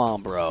 Come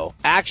on, bro.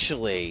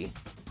 Actually,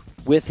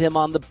 with him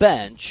on the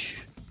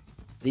bench,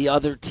 the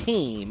other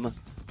team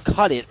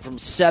cut it from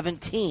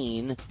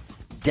 17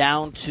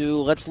 down to,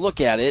 let's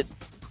look at it,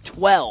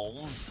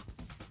 12,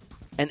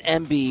 and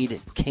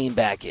Embiid came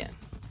back in.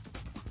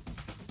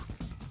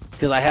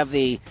 Because I have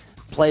the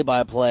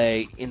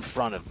play-by-play in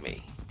front of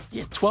me.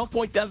 Yeah,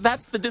 12-point.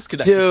 That's the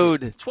disconnect.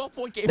 Dude,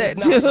 12-point game is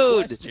not in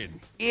question.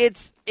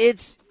 It's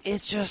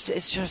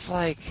just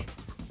like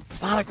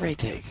it's not a great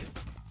take.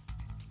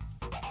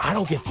 I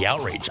don't get the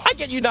outrage. I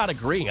get you not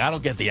agreeing. I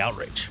don't get the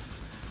outrage.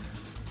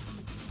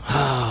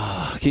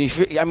 Can you?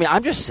 I mean,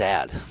 I'm just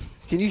sad.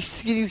 Can you?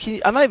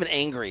 I'm not even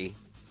angry.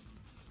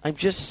 I'm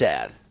just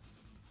sad.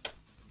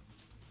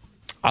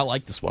 I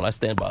like this one. I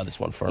stand by this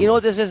one firmly. You know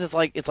what this is? It's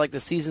like the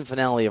season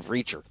finale of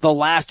Reiter. The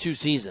last 2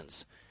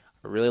 seasons.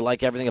 I really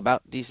like everything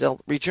about DeCel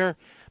Reiter,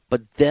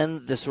 but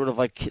then this sort of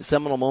like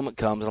seminal moment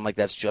comes, and I'm like,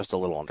 that's just a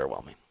little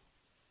underwhelming.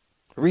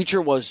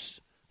 Reiter was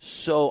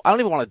so. I don't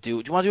even want to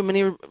do. Do you want to do a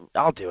mini?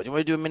 I'll do it. Do you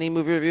want to do a mini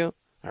movie review?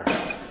 All right.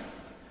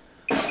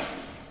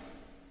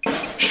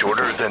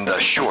 Shorter than the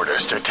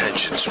shortest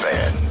attention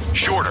span.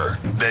 Shorter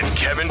than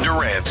Kevin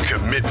Durant's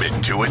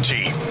commitment to a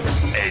team.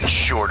 And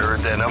shorter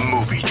than a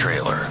movie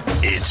trailer.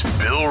 It's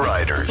Bill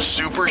Reiter's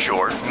Super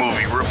Short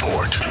Movie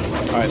Report.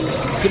 All right.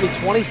 Give me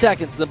 20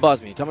 seconds to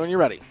buzz me. Tell me when you're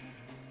ready.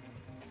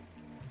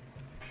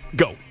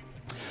 Go.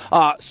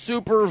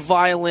 Super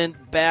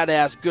violent,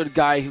 badass, good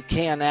guy who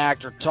can't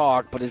act or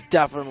talk, but is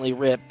definitely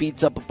ripped,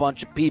 beats up a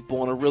bunch of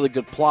people in a really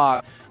good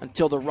plot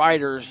until the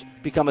writers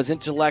become as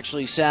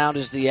intellectually sound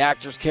as the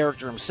actor's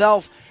character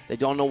himself. They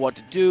don't know what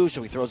to do,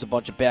 so he throws a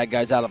bunch of bad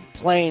guys out of a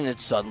plane, and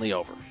it's suddenly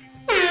over.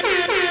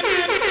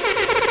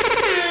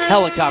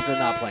 Helicopter,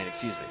 not plane,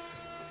 excuse me.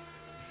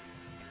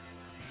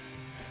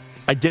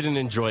 I didn't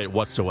enjoy it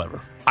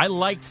whatsoever. I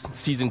liked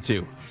season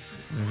 2.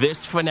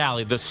 This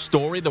finale, the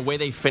story, the way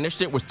they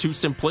finished it was too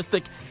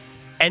simplistic,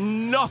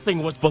 and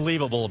nothing was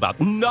believable about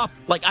it.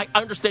 Like, I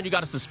understand you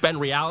got to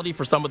suspend reality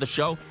for some of the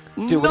show.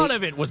 Dude, none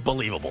of it was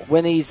believable.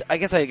 When he's, I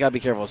guess I got to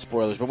be careful with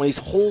spoilers, but when he's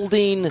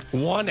holding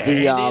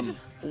one-handed,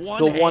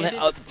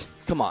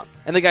 come on,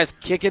 and the guy's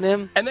kicking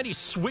him, and then he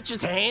switches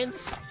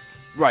hands,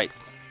 right?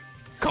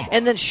 Come on.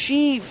 And then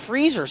she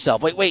frees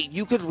herself. Wait,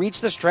 you could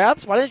reach the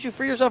straps? Why didn't you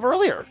free yourself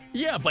earlier?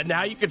 Yeah, but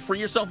now you could free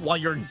yourself while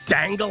you're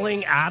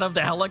dangling out of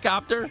the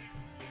helicopter?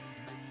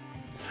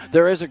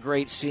 There is a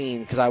great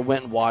scene, because I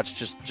went and watched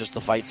just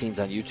the fight scenes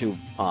on YouTube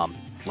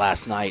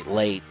last night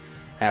late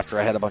after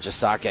I had a bunch of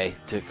sake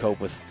to cope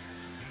with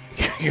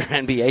your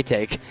NBA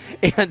take.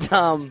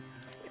 And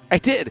I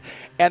did.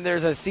 And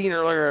there's a scene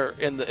earlier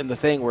in the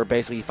thing where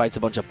basically he fights a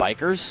bunch of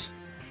bikers.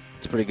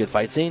 It's a pretty good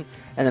fight scene.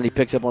 And then he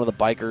picks up one of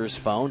the bikers'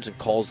 phones and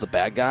calls the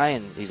bad guy,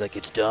 and he's like,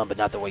 it's dumb, but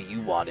not the way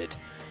you want it.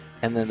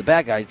 And then the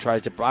bad guy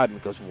tries to bribe him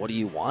and goes, what do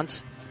you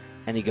want?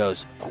 And he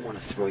goes, I want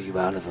to throw you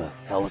out of a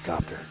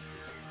helicopter.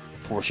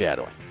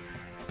 Foreshadowing,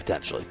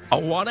 potentially. I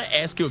want to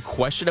ask you a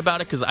question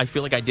about it because I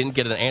feel like I didn't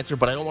get an answer,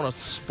 but I don't want to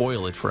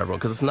spoil it for everyone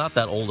because it's not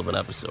that old of an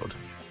episode.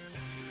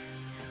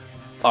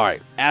 All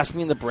right, ask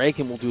me in the break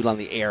and we'll do it on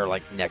the air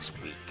like next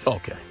week.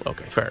 Okay,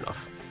 fair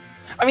enough.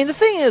 I mean, the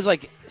thing is,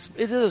 like,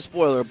 it is a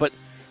spoiler, but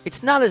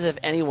it's not as if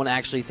anyone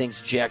actually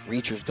thinks Jack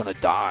Reacher's going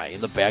to die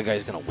and the bad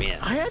guy's going to win.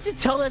 I had to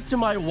tell that to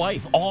my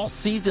wife all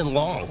season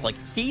long. Like,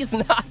 he's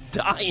not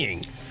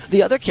dying.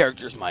 The other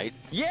characters might.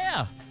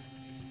 Yeah.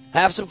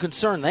 Have some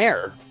concern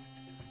there.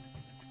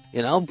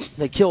 You know,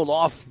 they killed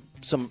off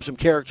some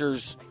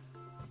characters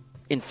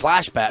who were in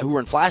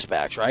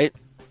flashbacks, right?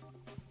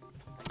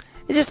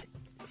 It just,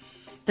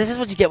 This is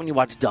what you get when you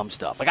watch dumb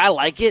stuff. Like, I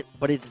like it,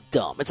 but it's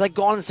dumb. It's like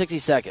Gone in 60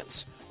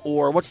 Seconds.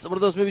 Or what are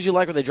those movies you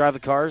like where they drive the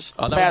cars?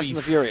 Fast and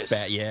the Furious.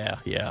 Yeah.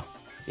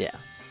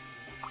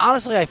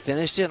 Honestly, I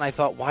finished it, and I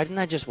thought, why didn't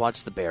I just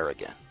watch The Bear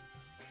again?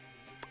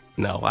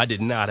 No, I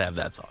did not have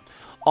that thought.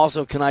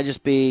 Also, can I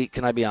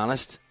be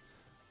honest?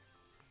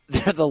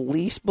 They're the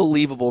least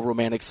believable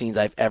romantic scenes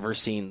I've ever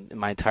seen in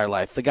my entire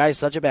life. The guy's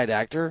such a bad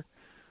actor.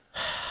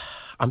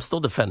 I'm still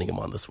defending him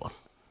on this one.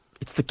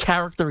 It's the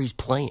character he's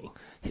playing.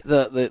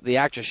 The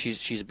actress,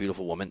 she's a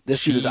beautiful woman.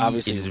 This dude is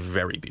obviously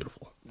very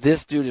beautiful.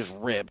 This dude is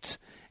ripped,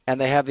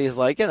 and they have these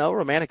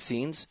romantic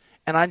scenes,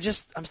 and I'm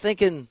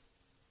thinking,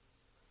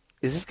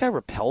 is this guy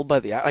repelled by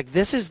the act? Like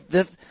this is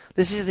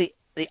the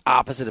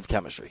opposite of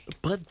chemistry.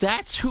 But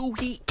that's who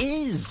he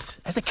is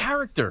as a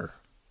character.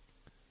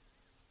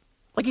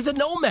 Like, he's a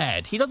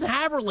nomad. He doesn't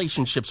have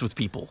relationships with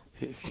people.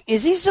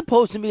 Is he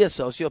supposed to be a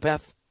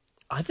sociopath?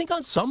 I think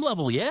on some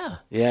level, yeah.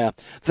 Yeah.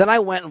 Then I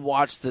went and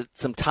watched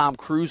some Tom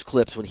Cruise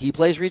clips when he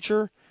plays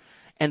Reacher,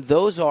 and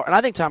and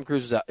I think Tom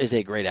Cruise is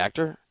a great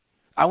actor.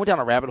 I went down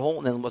a rabbit hole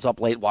and then was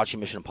up late watching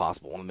Mission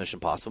Impossible, one of the Mission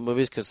Impossible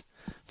movies,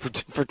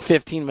 for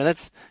 15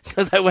 minutes,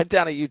 because I went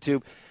down to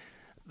YouTube.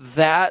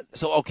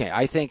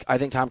 I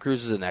think Tom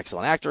Cruise is an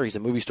excellent actor. He's a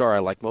movie star. I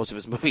like most of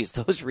his movies.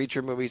 Those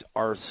Reacher movies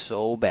are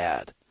so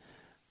bad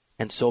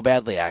and so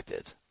badly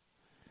acted.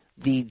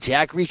 The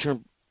Jack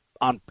Reacher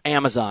on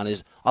Amazon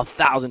is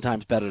 1,000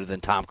 times better than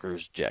Tom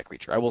Cruise Jack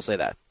Reacher. I will say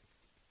that.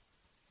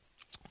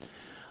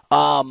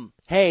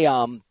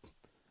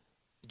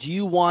 Do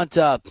you want?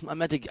 I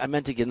meant to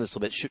get in this a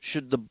little bit.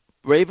 Should the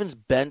Ravens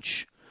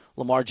bench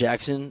Lamar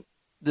Jackson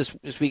this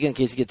weekend in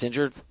case he gets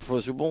injured for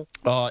the Super Bowl?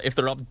 If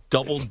they're up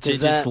double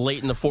digits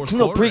late in the fourth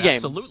quarter, pregame.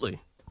 Absolutely.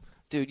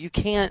 Dude, you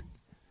can't.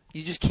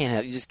 You just can't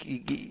have.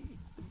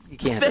 You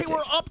can't. They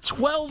were up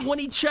 12 when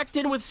he checked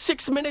in with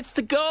 6 minutes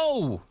to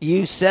go.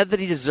 You said that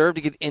he deserved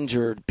to get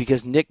injured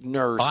because Nick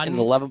Nurse in an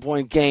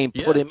 11-point game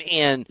put him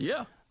in.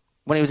 Yeah.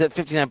 When he was at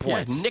 59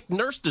 points. Yeah, Nick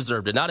Nurse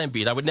deserved it, not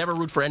Embiid. I would never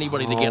root for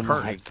anybody to get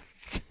hurt.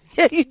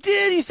 Yeah, you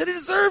did. You said he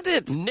deserved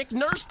it. Nick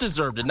Nurse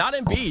deserved it, not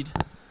Embiid.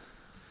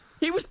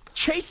 He was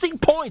chasing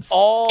points.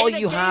 All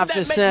you have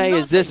to say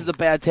is this is a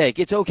bad take.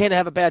 It's okay to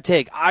have a bad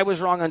take. I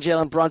was wrong on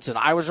Jalen Brunson.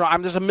 I was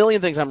wrong. There's a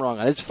million things I'm wrong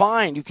on. It's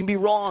fine. You can be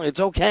wrong.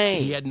 It's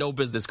okay. He had no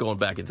business going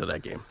back into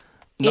that game.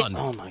 None.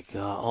 Oh, my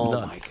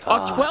God. My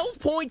God. A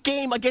 12-point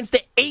game against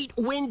an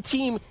 8-win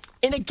team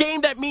in a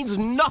game that means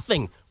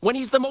nothing when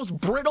he's the most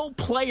brittle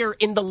player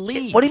in the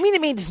league. What do you mean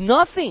it means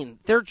nothing?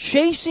 They're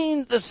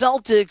chasing the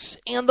Celtics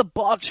and the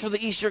Bucks for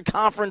the Eastern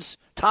Conference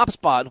top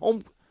spot.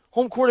 Home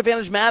court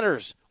advantage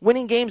matters.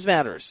 Winning games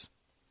matters.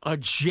 A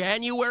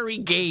January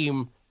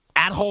game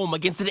at home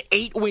against an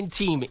 8-win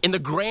team in the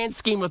grand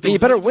scheme of things. You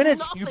better win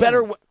it. You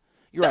better.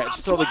 You're They're right.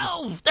 up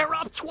 12. They're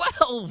up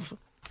 12.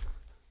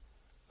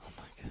 Oh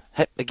my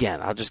God.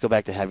 Again, I'll just go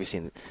back to have you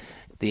seen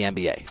the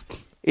NBA?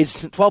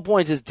 It's 12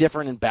 points is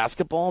different in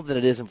basketball than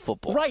it is in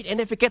football. Right, and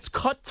if it gets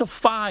cut to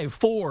 5,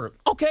 4,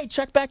 okay,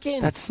 check back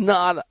in. That's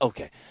not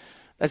okay.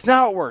 That's not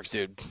how it works,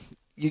 dude.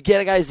 You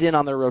get guys in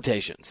on their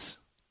rotations.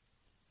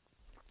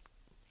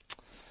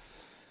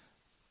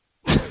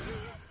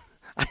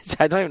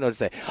 I don't even know what to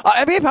say.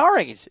 NBA Power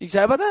Rankings. You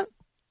excited about that?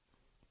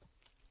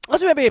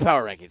 Let's do NBA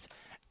Power Rankings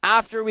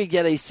after we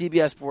get a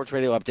CBS Sports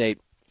Radio update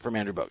from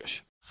Andrew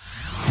Bogusch.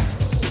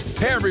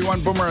 Hey everyone,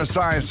 Boomer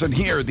Esiason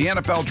here. The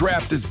NFL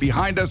draft is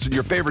behind us and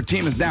your favorite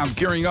team is now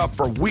gearing up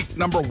for week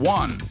number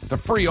 1. The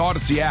free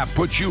Odyssey app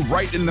puts you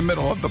right in the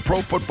middle of the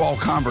pro football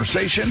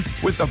conversation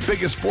with the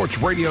biggest sports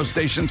radio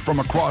stations from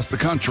across the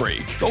country.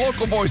 The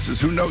local voices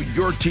who know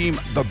your team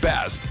the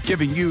best,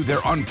 giving you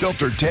their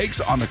unfiltered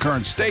takes on the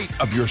current state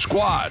of your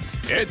squad.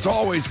 It's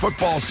always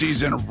football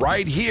season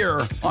right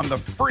here on the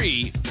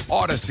free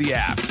Odyssey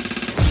app.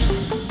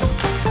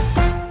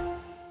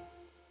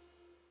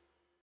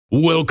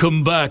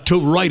 Welcome back to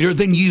Reiter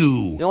Than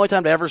You. The only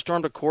time to ever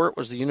storm to court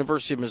was the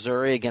University of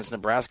Missouri against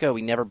Nebraska.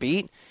 We never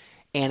beat.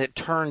 And it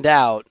turned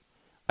out,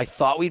 I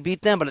thought we'd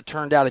beat them, but it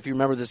turned out, if you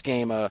remember this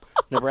game, a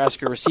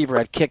Nebraska receiver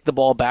had kicked the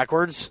ball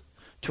backwards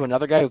to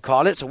another guy who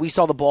caught it. So we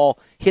saw the ball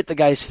hit the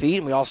guy's feet,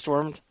 and we all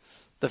stormed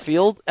the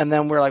field. And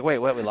then we're like, wait,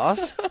 what, we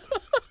lost?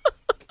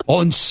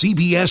 On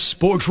CBS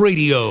Sports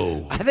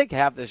Radio. I think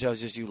half the show is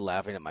just you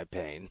laughing at my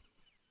pain.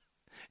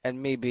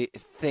 And maybe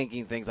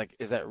thinking things like,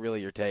 is that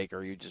really your take, or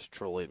are you just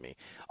trolling me?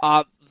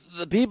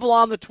 The people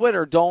on the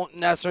Twitter don't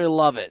necessarily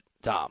love it,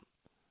 Tom.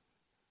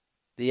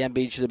 The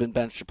Embiid should have been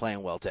benched for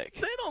playing well take.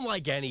 They don't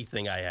like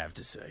anything I have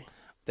to say.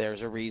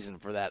 There's a reason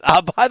for that.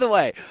 By the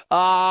way,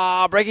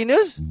 breaking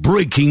news?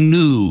 Breaking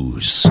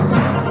news.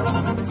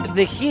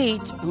 The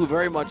Heat, who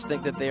very much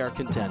think that they are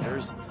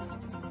contenders,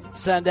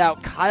 send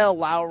out Kyle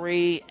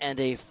Lowry and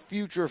a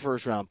future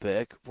first-round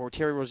pick for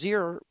Terry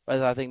Rozier, as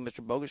I think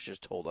Mr. Bogusch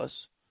just told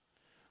us.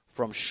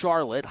 From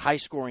Charlotte,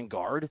 high-scoring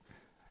guard,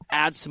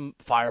 add some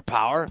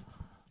firepower,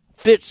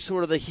 fits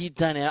sort of the Heat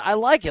dynamic. I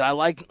like it. I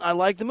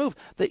like the move.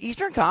 The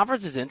Eastern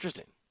Conference is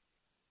interesting.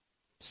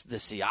 The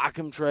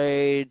Siakam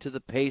trade to the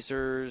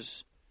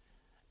Pacers,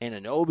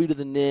 Anunoby to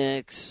the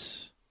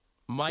Knicks.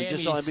 Miami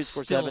just saw Embiid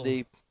score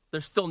 70.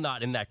 They're still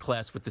not in that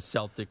class with the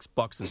Celtics,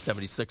 Bucks, and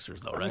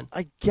 76ers, though, right?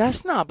 I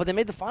guess not, but they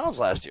made the finals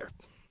last year.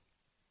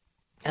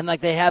 And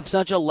they have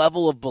such a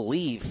level of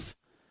belief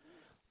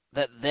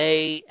that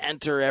they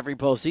enter every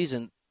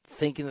postseason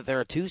thinking that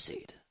they're a 2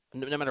 seed,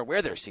 no matter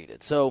where they're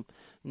seated. So,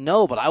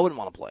 no, but I wouldn't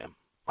want to play them.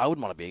 I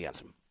wouldn't want to be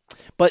against them.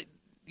 But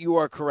you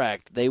are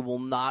correct. They will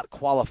not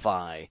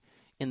qualify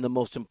in the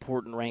most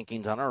important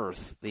rankings on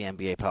earth, the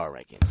NBA Power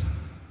Rankings.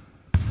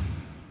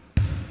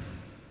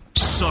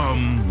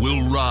 Some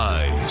will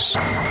rise,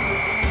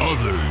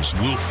 others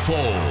will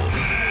fall.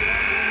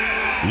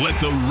 Let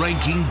the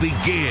ranking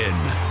begin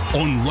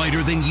on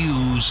Reiter Than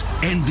You's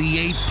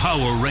NBA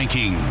Power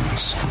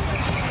Rankings.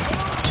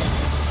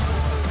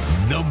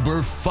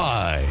 Number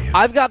 5.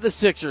 I've got the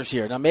Sixers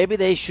here. Now, maybe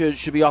they should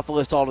be off the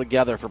list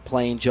altogether for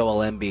playing Joel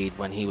Embiid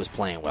when he was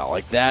playing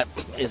well. That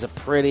is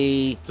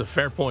It's a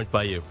fair point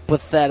by you.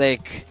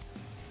 Pathetic.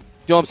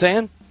 You know what I'm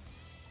saying?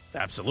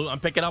 Absolutely. I'm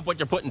picking up what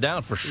you're putting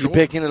down for sure. You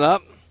picking it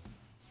up?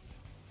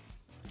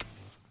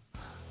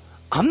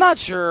 I'm not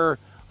sure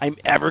I'm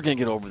ever going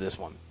to get over this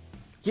one.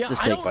 Yeah, this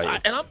take by you.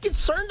 And I'm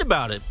concerned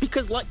about it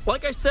because,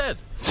 like I said,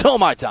 so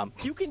am I, Tom.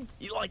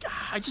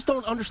 I just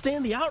don't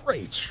understand the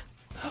outrage.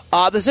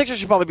 The Sixers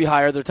should probably be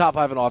higher. They're top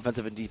 5 in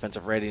offensive and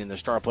defensive rating, and their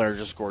star player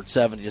just scored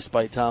 70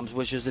 despite Tom's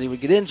wishes that he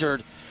would get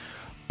injured.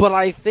 But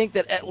I think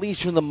that at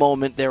least from the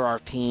moment, there are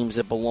teams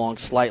that belong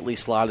slightly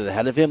slotted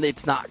ahead of him.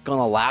 It's not going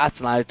to last,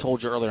 and I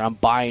told you earlier, I'm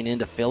buying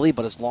into Philly,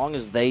 but as long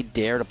as they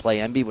dare to play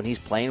Embiid when he's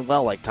playing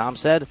well, like Tom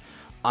said,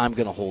 I'm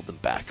going to hold them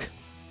back.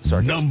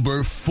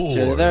 Number 4.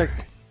 See there?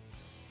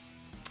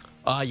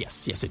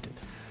 Yes, it did.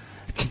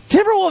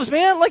 Timberwolves,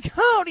 man,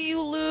 how do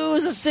you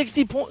lose a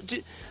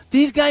 60-point?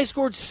 These guys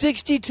scored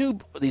 62.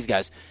 These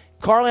guys,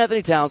 Karl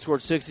Anthony-Towns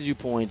scored 62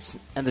 points,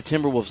 and the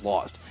Timberwolves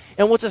lost.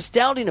 And what's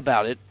astounding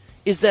about it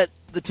is that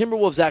the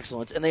Timberwolves'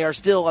 excellence, and they are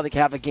still, I think,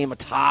 half a game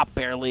atop,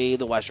 barely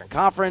the Western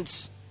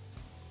Conference,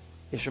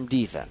 is from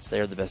defense. They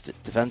are the best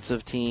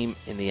defensive team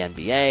in the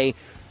NBA.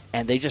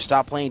 And they just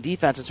stopped playing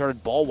defense and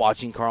started ball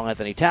watching Karl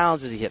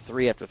Anthony-Towns as he hit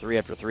 3 after 3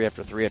 after 3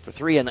 after 3 after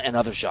 3 and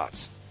other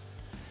shots.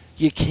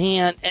 You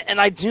can't, and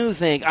I do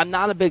think, I'm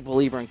not a big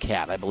believer in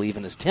Cat. I believe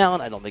in his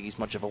talent. I don't think he's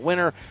much of a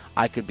winner.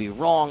 I could be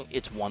wrong.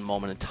 It's one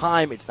moment in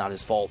time. It's not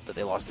his fault that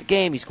they lost the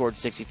game. He scored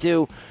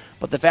 62.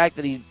 But the fact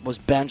that he was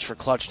benched for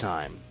clutch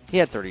time, he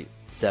had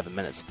 37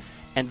 minutes.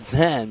 And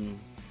then,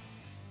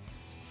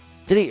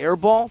 did he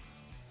airball?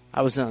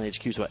 I was on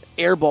HQ, so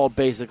airball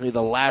basically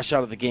the last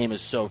shot of the game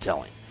is so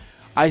telling.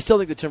 I still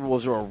think the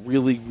Timberwolves are a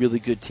really, really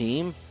good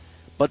team,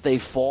 but they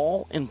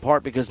fall in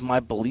part because my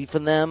belief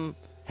in them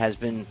has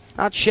been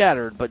not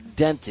shattered, but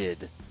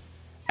dented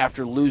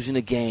after losing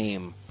a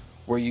game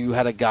where you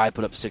had a guy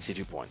put up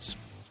 62 points.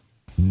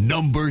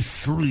 Number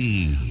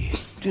 3.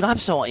 Dude, I'm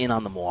so in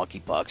on the Milwaukee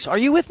Bucks. Are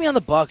you with me on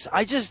the Bucks?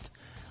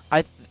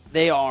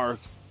 They are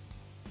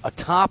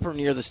atop or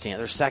near the stand.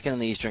 They're second in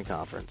the Eastern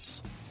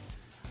Conference.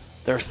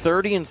 They're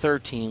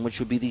 30-13, which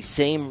would be the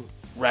same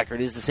record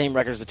as the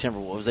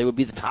Timberwolves. They would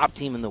be the top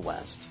team in the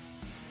West.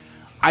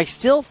 I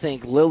still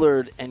think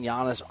Lillard and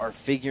Giannis are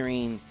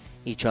figuring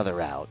each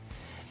other out.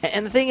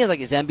 And the thing is,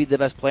 is Embiid the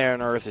best player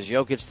on earth? Is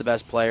Jokic the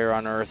best player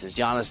on earth? Is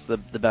Giannis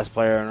the best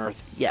player on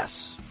earth?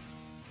 Yes.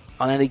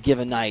 On any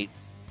given night,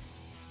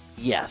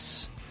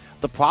 yes.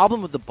 The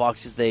problem with the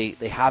Bucks is they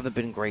haven't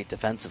been great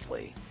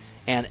defensively.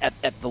 And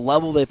at the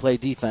level they play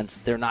defense,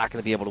 they're not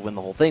going to be able to win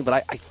the whole thing.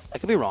 But I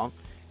could be wrong,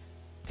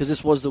 because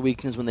this was the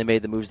weakness when they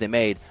made the moves they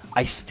made.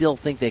 I still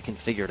think they can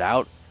figure it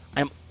out.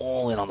 I'm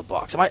all in on the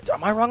Bucks. Am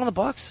I wrong on the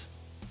Bucks?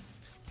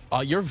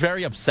 You're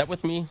very upset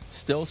with me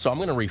still, so I'm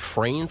going to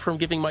refrain from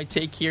giving my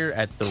take here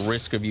at the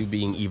risk of you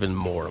being even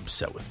more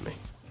upset with me.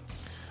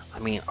 I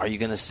mean, are you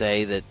going to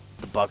say that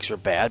the Bucks are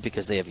bad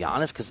because they have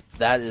Giannis? Because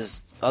that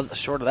is,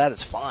 short of that,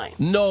 it's fine.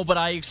 No, but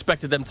I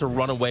expected them to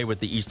run away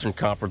with the Eastern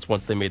Conference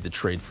once they made the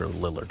trade for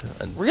Lillard.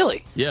 And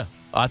really? Yeah.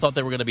 I thought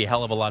they were going to be a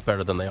hell of a lot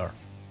better than they are.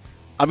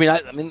 I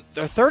mean,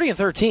 they're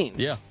 30-13.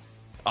 Yeah.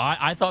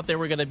 I thought they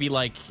were going to be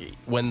like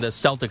when the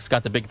Celtics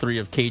got the big three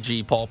of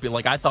KG, Paul.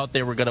 I thought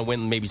they were going to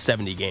win maybe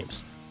 70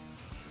 games.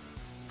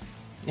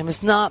 I mean,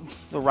 it's not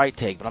the right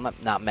take, but I'm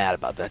not mad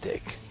about that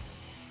take.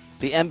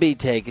 The Embiid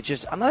take,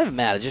 I'm not even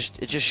mad.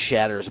 It just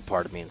shatters a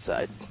part of me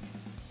inside.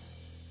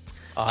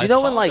 Do you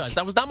know when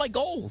that was not my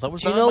goal? That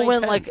was. Do you know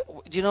when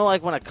Do you know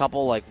when a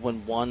couple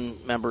when one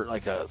member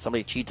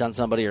somebody cheats on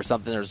somebody or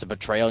something? There's a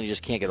betrayal and you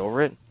just can't get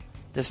over it.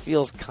 This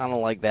feels kind of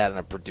like that in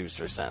a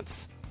producer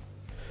sense.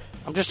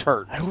 I'm just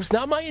hurt. It was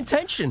not my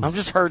intention. I'm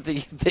just hurt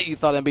that you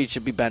thought Embiid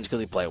should be benched because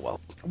he played well.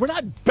 We're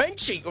not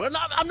benching.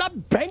 I'm not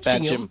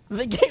benching him.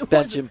 The game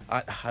bench him.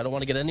 I don't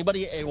want to get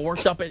anybody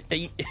worked up at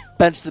 8.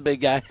 Bench the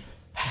big guy.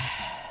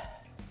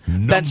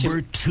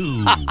 Number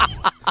 2.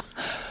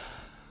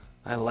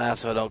 I laugh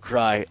so I don't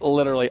cry.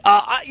 Literally.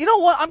 You know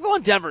what? I'm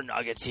going Denver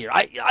Nuggets here.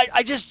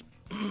 I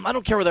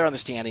don't care where they're on the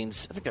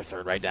standings. I think they're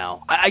third right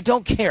now. I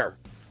don't care.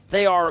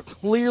 They are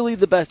clearly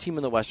the best team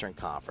in the Western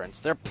Conference.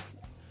 They're,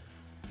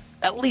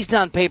 at least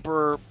on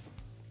paper,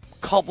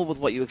 coupled with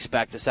what you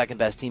expect, the second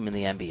best team in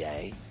the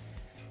NBA.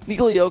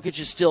 Nikola Jokic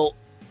is still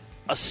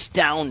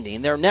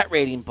astounding. Their net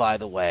rating, by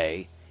the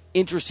way,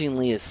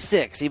 interestingly, is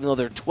 6, even though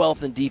they're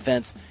 12th in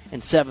defense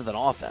and 7th in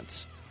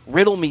offense.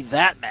 Riddle me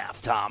that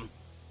math, Tom.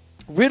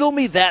 Riddle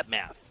me that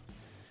math.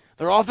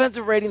 Their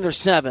offensive rating, they're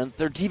 7th.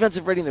 Their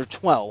defensive rating, they're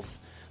 12th.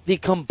 The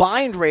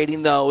combined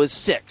rating, though, is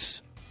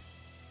 6.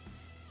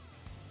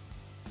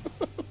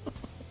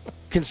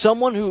 Can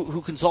someone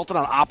who consulted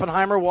on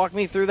Oppenheimer walk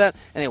me through that?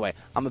 Anyway,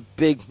 I'm a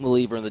big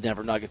believer in the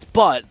Denver Nuggets,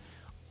 but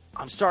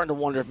I'm starting to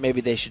wonder if maybe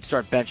they should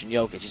start benching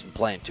Jokic. He's been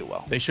playing too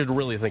well. They should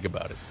really think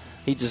about it.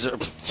 He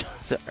deserves.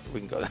 We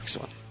can go to the next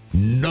one.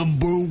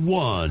 Number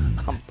 1.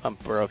 I'm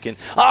broken.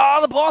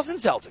 The Boston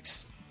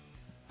Celtics.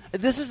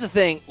 This is the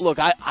thing. Look,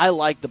 I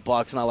like the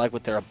Bucks and I like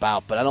what they're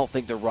about, but I don't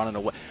think they're running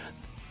away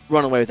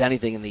with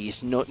anything in the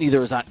East. No,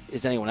 neither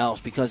is anyone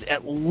else, because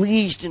at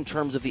least in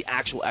terms of the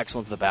actual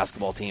excellence of the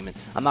basketball team, and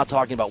I'm not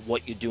talking about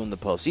what you do in the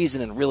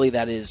postseason, and really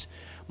that is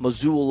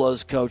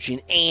Mazzulla's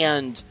coaching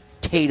and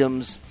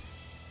Tatum's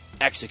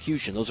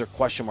execution. Those are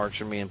question marks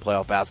for me in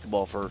playoff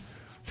basketball for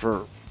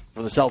the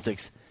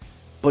Celtics.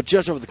 But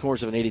just over the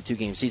course of an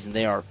 82-game season,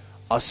 they are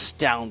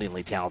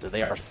astoundingly talented.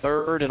 They are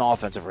 3rd in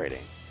offensive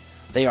rating.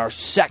 They are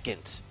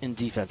 2nd in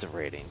defensive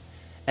rating.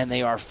 And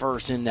they are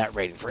 1st in net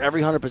rating. For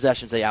every 100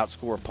 possessions, they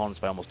outscore opponents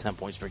by almost 10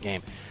 points per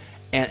game.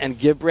 And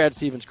give Brad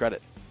Stevens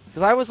credit.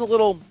 Because I was a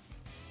little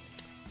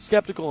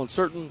skeptical,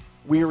 uncertain,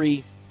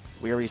 weary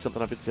is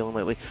something I've been feeling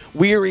lately,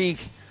 weary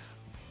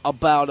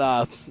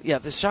about,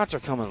 the shots are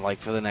coming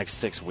like for the next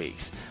 6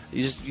 weeks.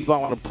 You might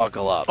want to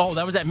buckle up. Oh,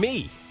 that was at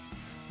me.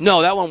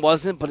 No, that one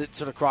wasn't, but it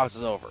sort of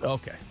crosses over.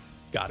 Okay,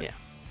 got it. Yeah,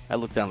 I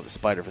looked down at the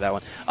spider for that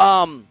one.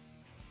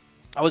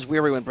 I was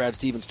weary when Brad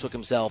Stevens took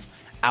himself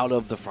out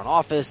of the front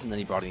office, and then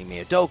he brought in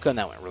Ime Udoka, and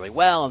that went really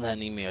well. And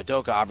then Ime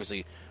Udoka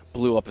obviously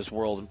blew up his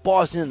world in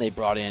Boston. They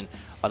brought in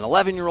an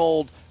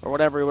 11-year-old or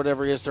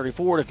whatever he is,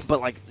 34.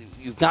 But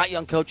you've got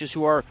young coaches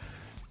who are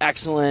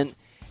excellent.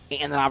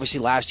 And then obviously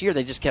last year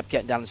they just kept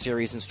getting down the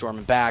series and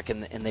storming back,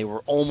 and they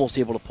were almost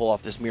able to pull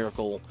off this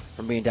miracle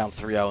from being down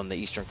 3-0 in the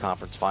Eastern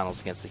Conference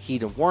Finals against the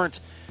Heat and weren't.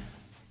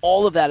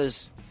 All of that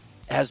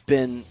has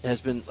been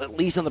at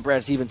least on the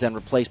Brad Stevens end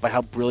replaced by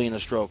how brilliant a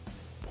stroke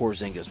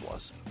Porzingis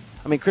was.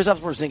 I mean, Kristaps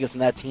Porzingis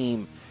and that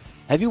team.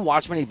 Have you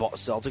watched many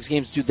Celtics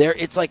games? Dude,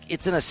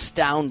 it's an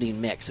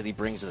astounding mix that he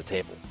brings to the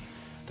table.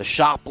 The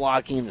shot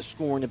blocking, the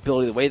scoring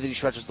ability, the way that he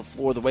stretches the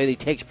floor, the way that he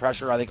takes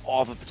pressure, I think,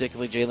 off of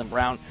particularly Jaylen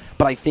Brown.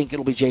 But I think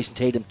it'll be Jason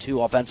Tatum,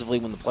 too, offensively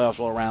when the playoffs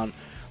roll around.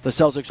 The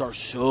Celtics are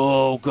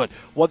so good.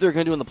 What they're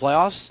going to do in the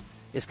playoffs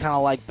is kind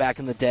of like back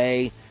in the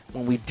day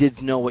when we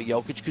didn't know what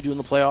Jokic could do in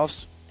the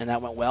playoffs, and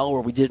that went well,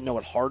 or we didn't know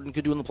what Harden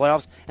could do in the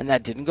playoffs, and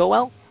that didn't go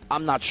well.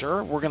 I'm not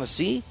sure. We're going to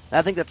see.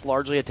 I think that's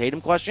largely a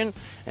Tatum question.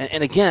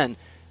 And again,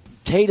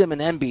 Tatum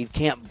and Embiid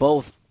can't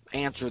both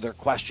answer their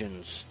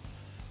questions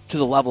to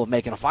the level of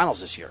making a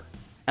finals this year.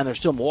 And they're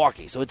still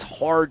Milwaukee, so it's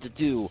hard to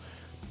do.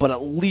 But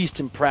at least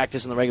in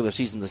practice in the regular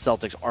season, the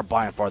Celtics are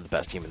by and far the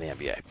best team in the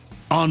NBA.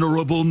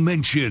 Honorable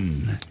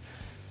mention.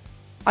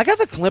 I got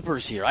the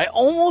Clippers here. I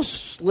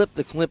almost slipped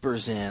the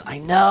Clippers in. I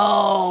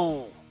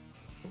know.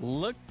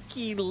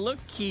 Looky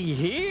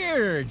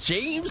here.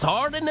 James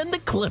Harden and the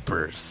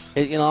Clippers.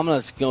 I'm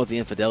going to go with the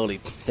infidelity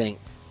thing.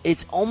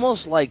 It's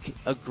almost like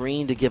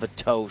agreeing to give a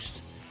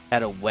toast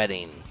at a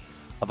wedding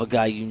of a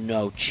guy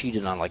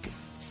cheated on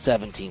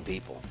 17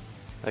 people.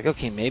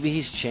 Okay, maybe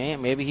he's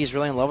changed. Maybe he's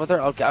really in love with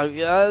her.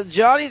 Okay,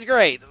 Johnny's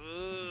great.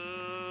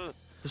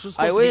 This was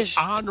supposed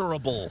to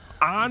be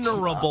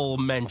honorable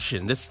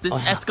mention. This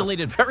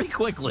escalated very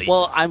quickly.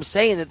 Well, I'm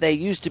saying that they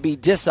used to be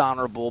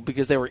dishonorable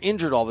because they were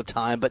injured all the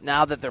time, but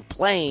now that they're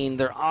playing,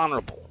 they're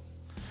honorable.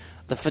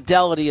 The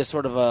fidelity is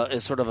sort of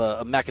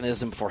a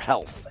mechanism for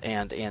health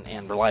and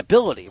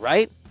reliability,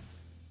 right?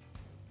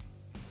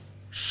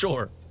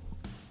 Sure.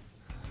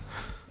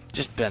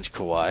 Just bench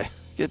Kawhi.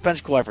 Get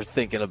bench Kawhi for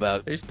thinking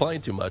about. He's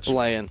playing too much.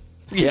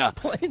 Yeah,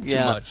 playing too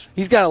much.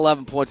 He's got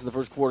 11 points in the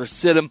first quarter.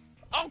 Sit him.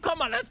 Oh,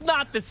 come on. That's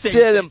not the same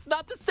Sit thing. him. It's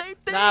not the same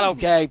thing. Not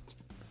okay.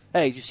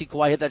 Hey, did you see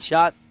Kawhi hit that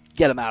shot?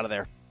 Get him out of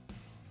there.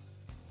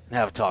 And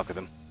have a talk with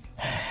him.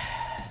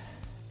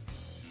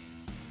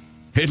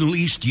 At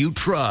least you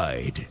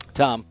tried.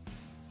 Tom.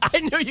 I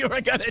knew you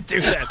were going to do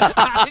that.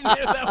 I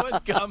knew that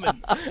was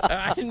coming.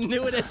 I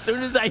knew it as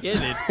soon as I hit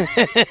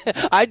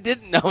it. I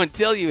didn't know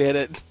until you hit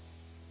it.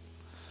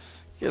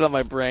 Get on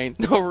my brain.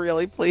 No,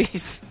 really,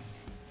 please.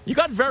 You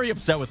got very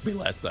upset with me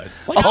last night.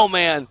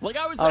 Man.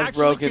 I was actually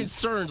broken.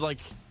 concerned, that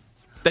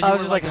you I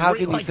was were just how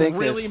can you think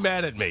really this?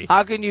 mad at me?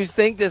 How can you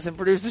think this and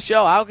produce the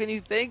show? How can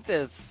you think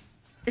this?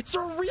 It's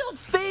a real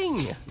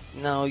thing.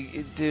 No,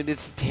 dude,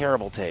 it's a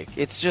terrible take.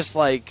 It's just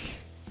like...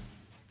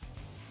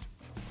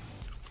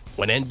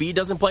 When NB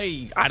doesn't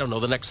play, I don't know,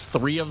 the next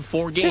 3 of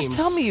 4 games. Just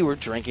tell me you were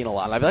drinking a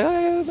lot. I'd be like,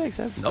 yeah, that makes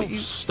sense. No,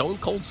 stone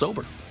cold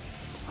sober.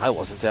 I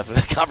wasn't after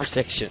that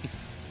conversation.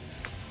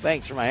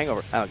 Thanks for my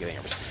hangover. I don't get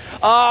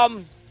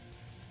hangovers.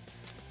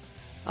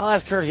 I'll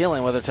ask Kurt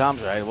Healing whether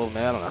Tom's right. Well,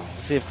 man, I don't know.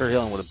 We'll see if Kurt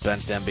Healing would have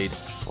benched Embiid.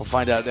 We'll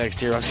find out next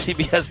here on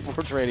CBS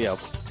Sports Radio.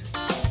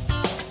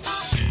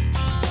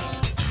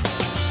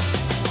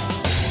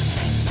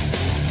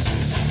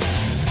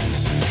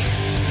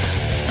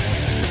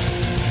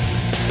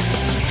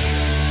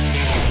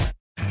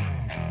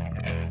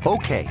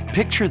 Okay,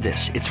 picture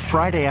this. It's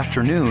Friday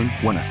afternoon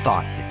when a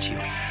thought hits you.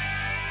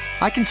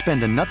 I can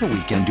spend another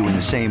weekend doing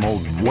the same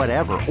old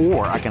whatever,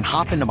 or I can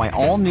hop into my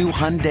all-new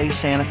Hyundai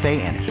Santa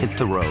Fe and hit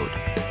the road.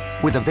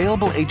 With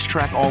available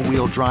H-Track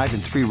all-wheel drive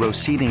and 3-row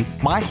seating,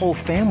 my whole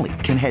family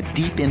can head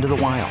deep into the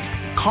wild.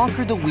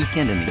 Conquer the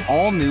weekend in the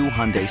all-new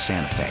Hyundai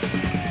Santa Fe.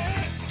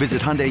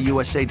 Visit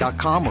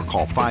HyundaiUSA.com or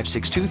call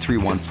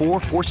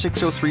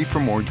 562-314-4603 for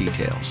more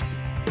details.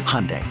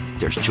 Hyundai,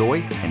 there's joy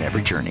in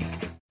every journey.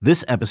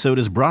 This episode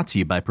is brought to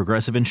you by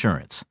Progressive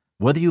Insurance.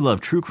 Whether you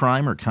love true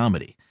crime or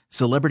comedy,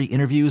 celebrity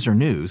interviews or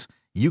news,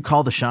 you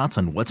call the shots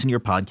on what's in your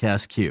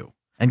podcast queue.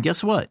 And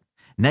guess what?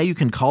 Now you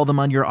can call them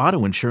on your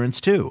auto insurance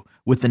too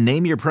with the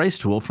Name Your Price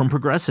tool from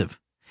Progressive.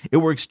 It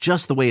works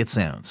just the way it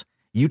sounds.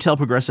 You tell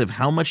Progressive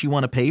how much you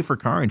want to pay for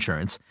car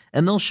insurance,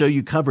 and they'll show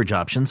you coverage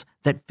options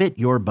that fit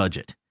your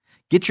budget.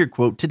 Get your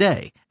quote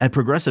today at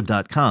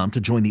Progressive.com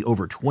to join the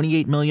over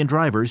 28 million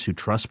drivers who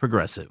trust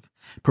Progressive.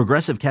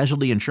 Progressive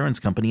Casualty Insurance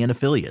Company and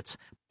Affiliates.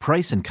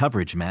 Price and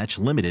coverage match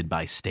limited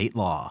by state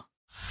law.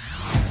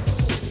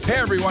 Hey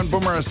everyone,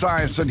 Boomer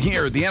Esiason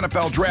here. The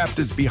NFL Draft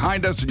is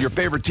behind us and your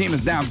favorite team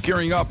is now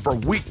gearing up for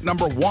week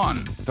number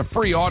 1. The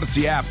free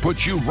Odyssey app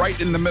puts you right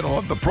in the middle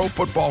of the pro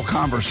football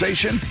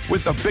conversation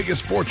with the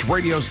biggest sports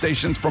radio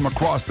stations from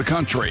across the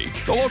country.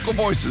 The local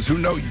voices who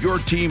know your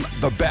team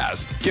the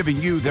best, giving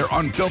you their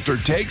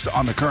unfiltered takes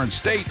on the current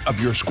state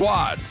of your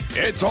squad.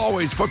 It's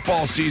always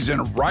football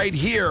season right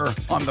here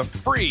on the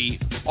free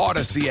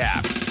Odyssey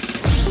app.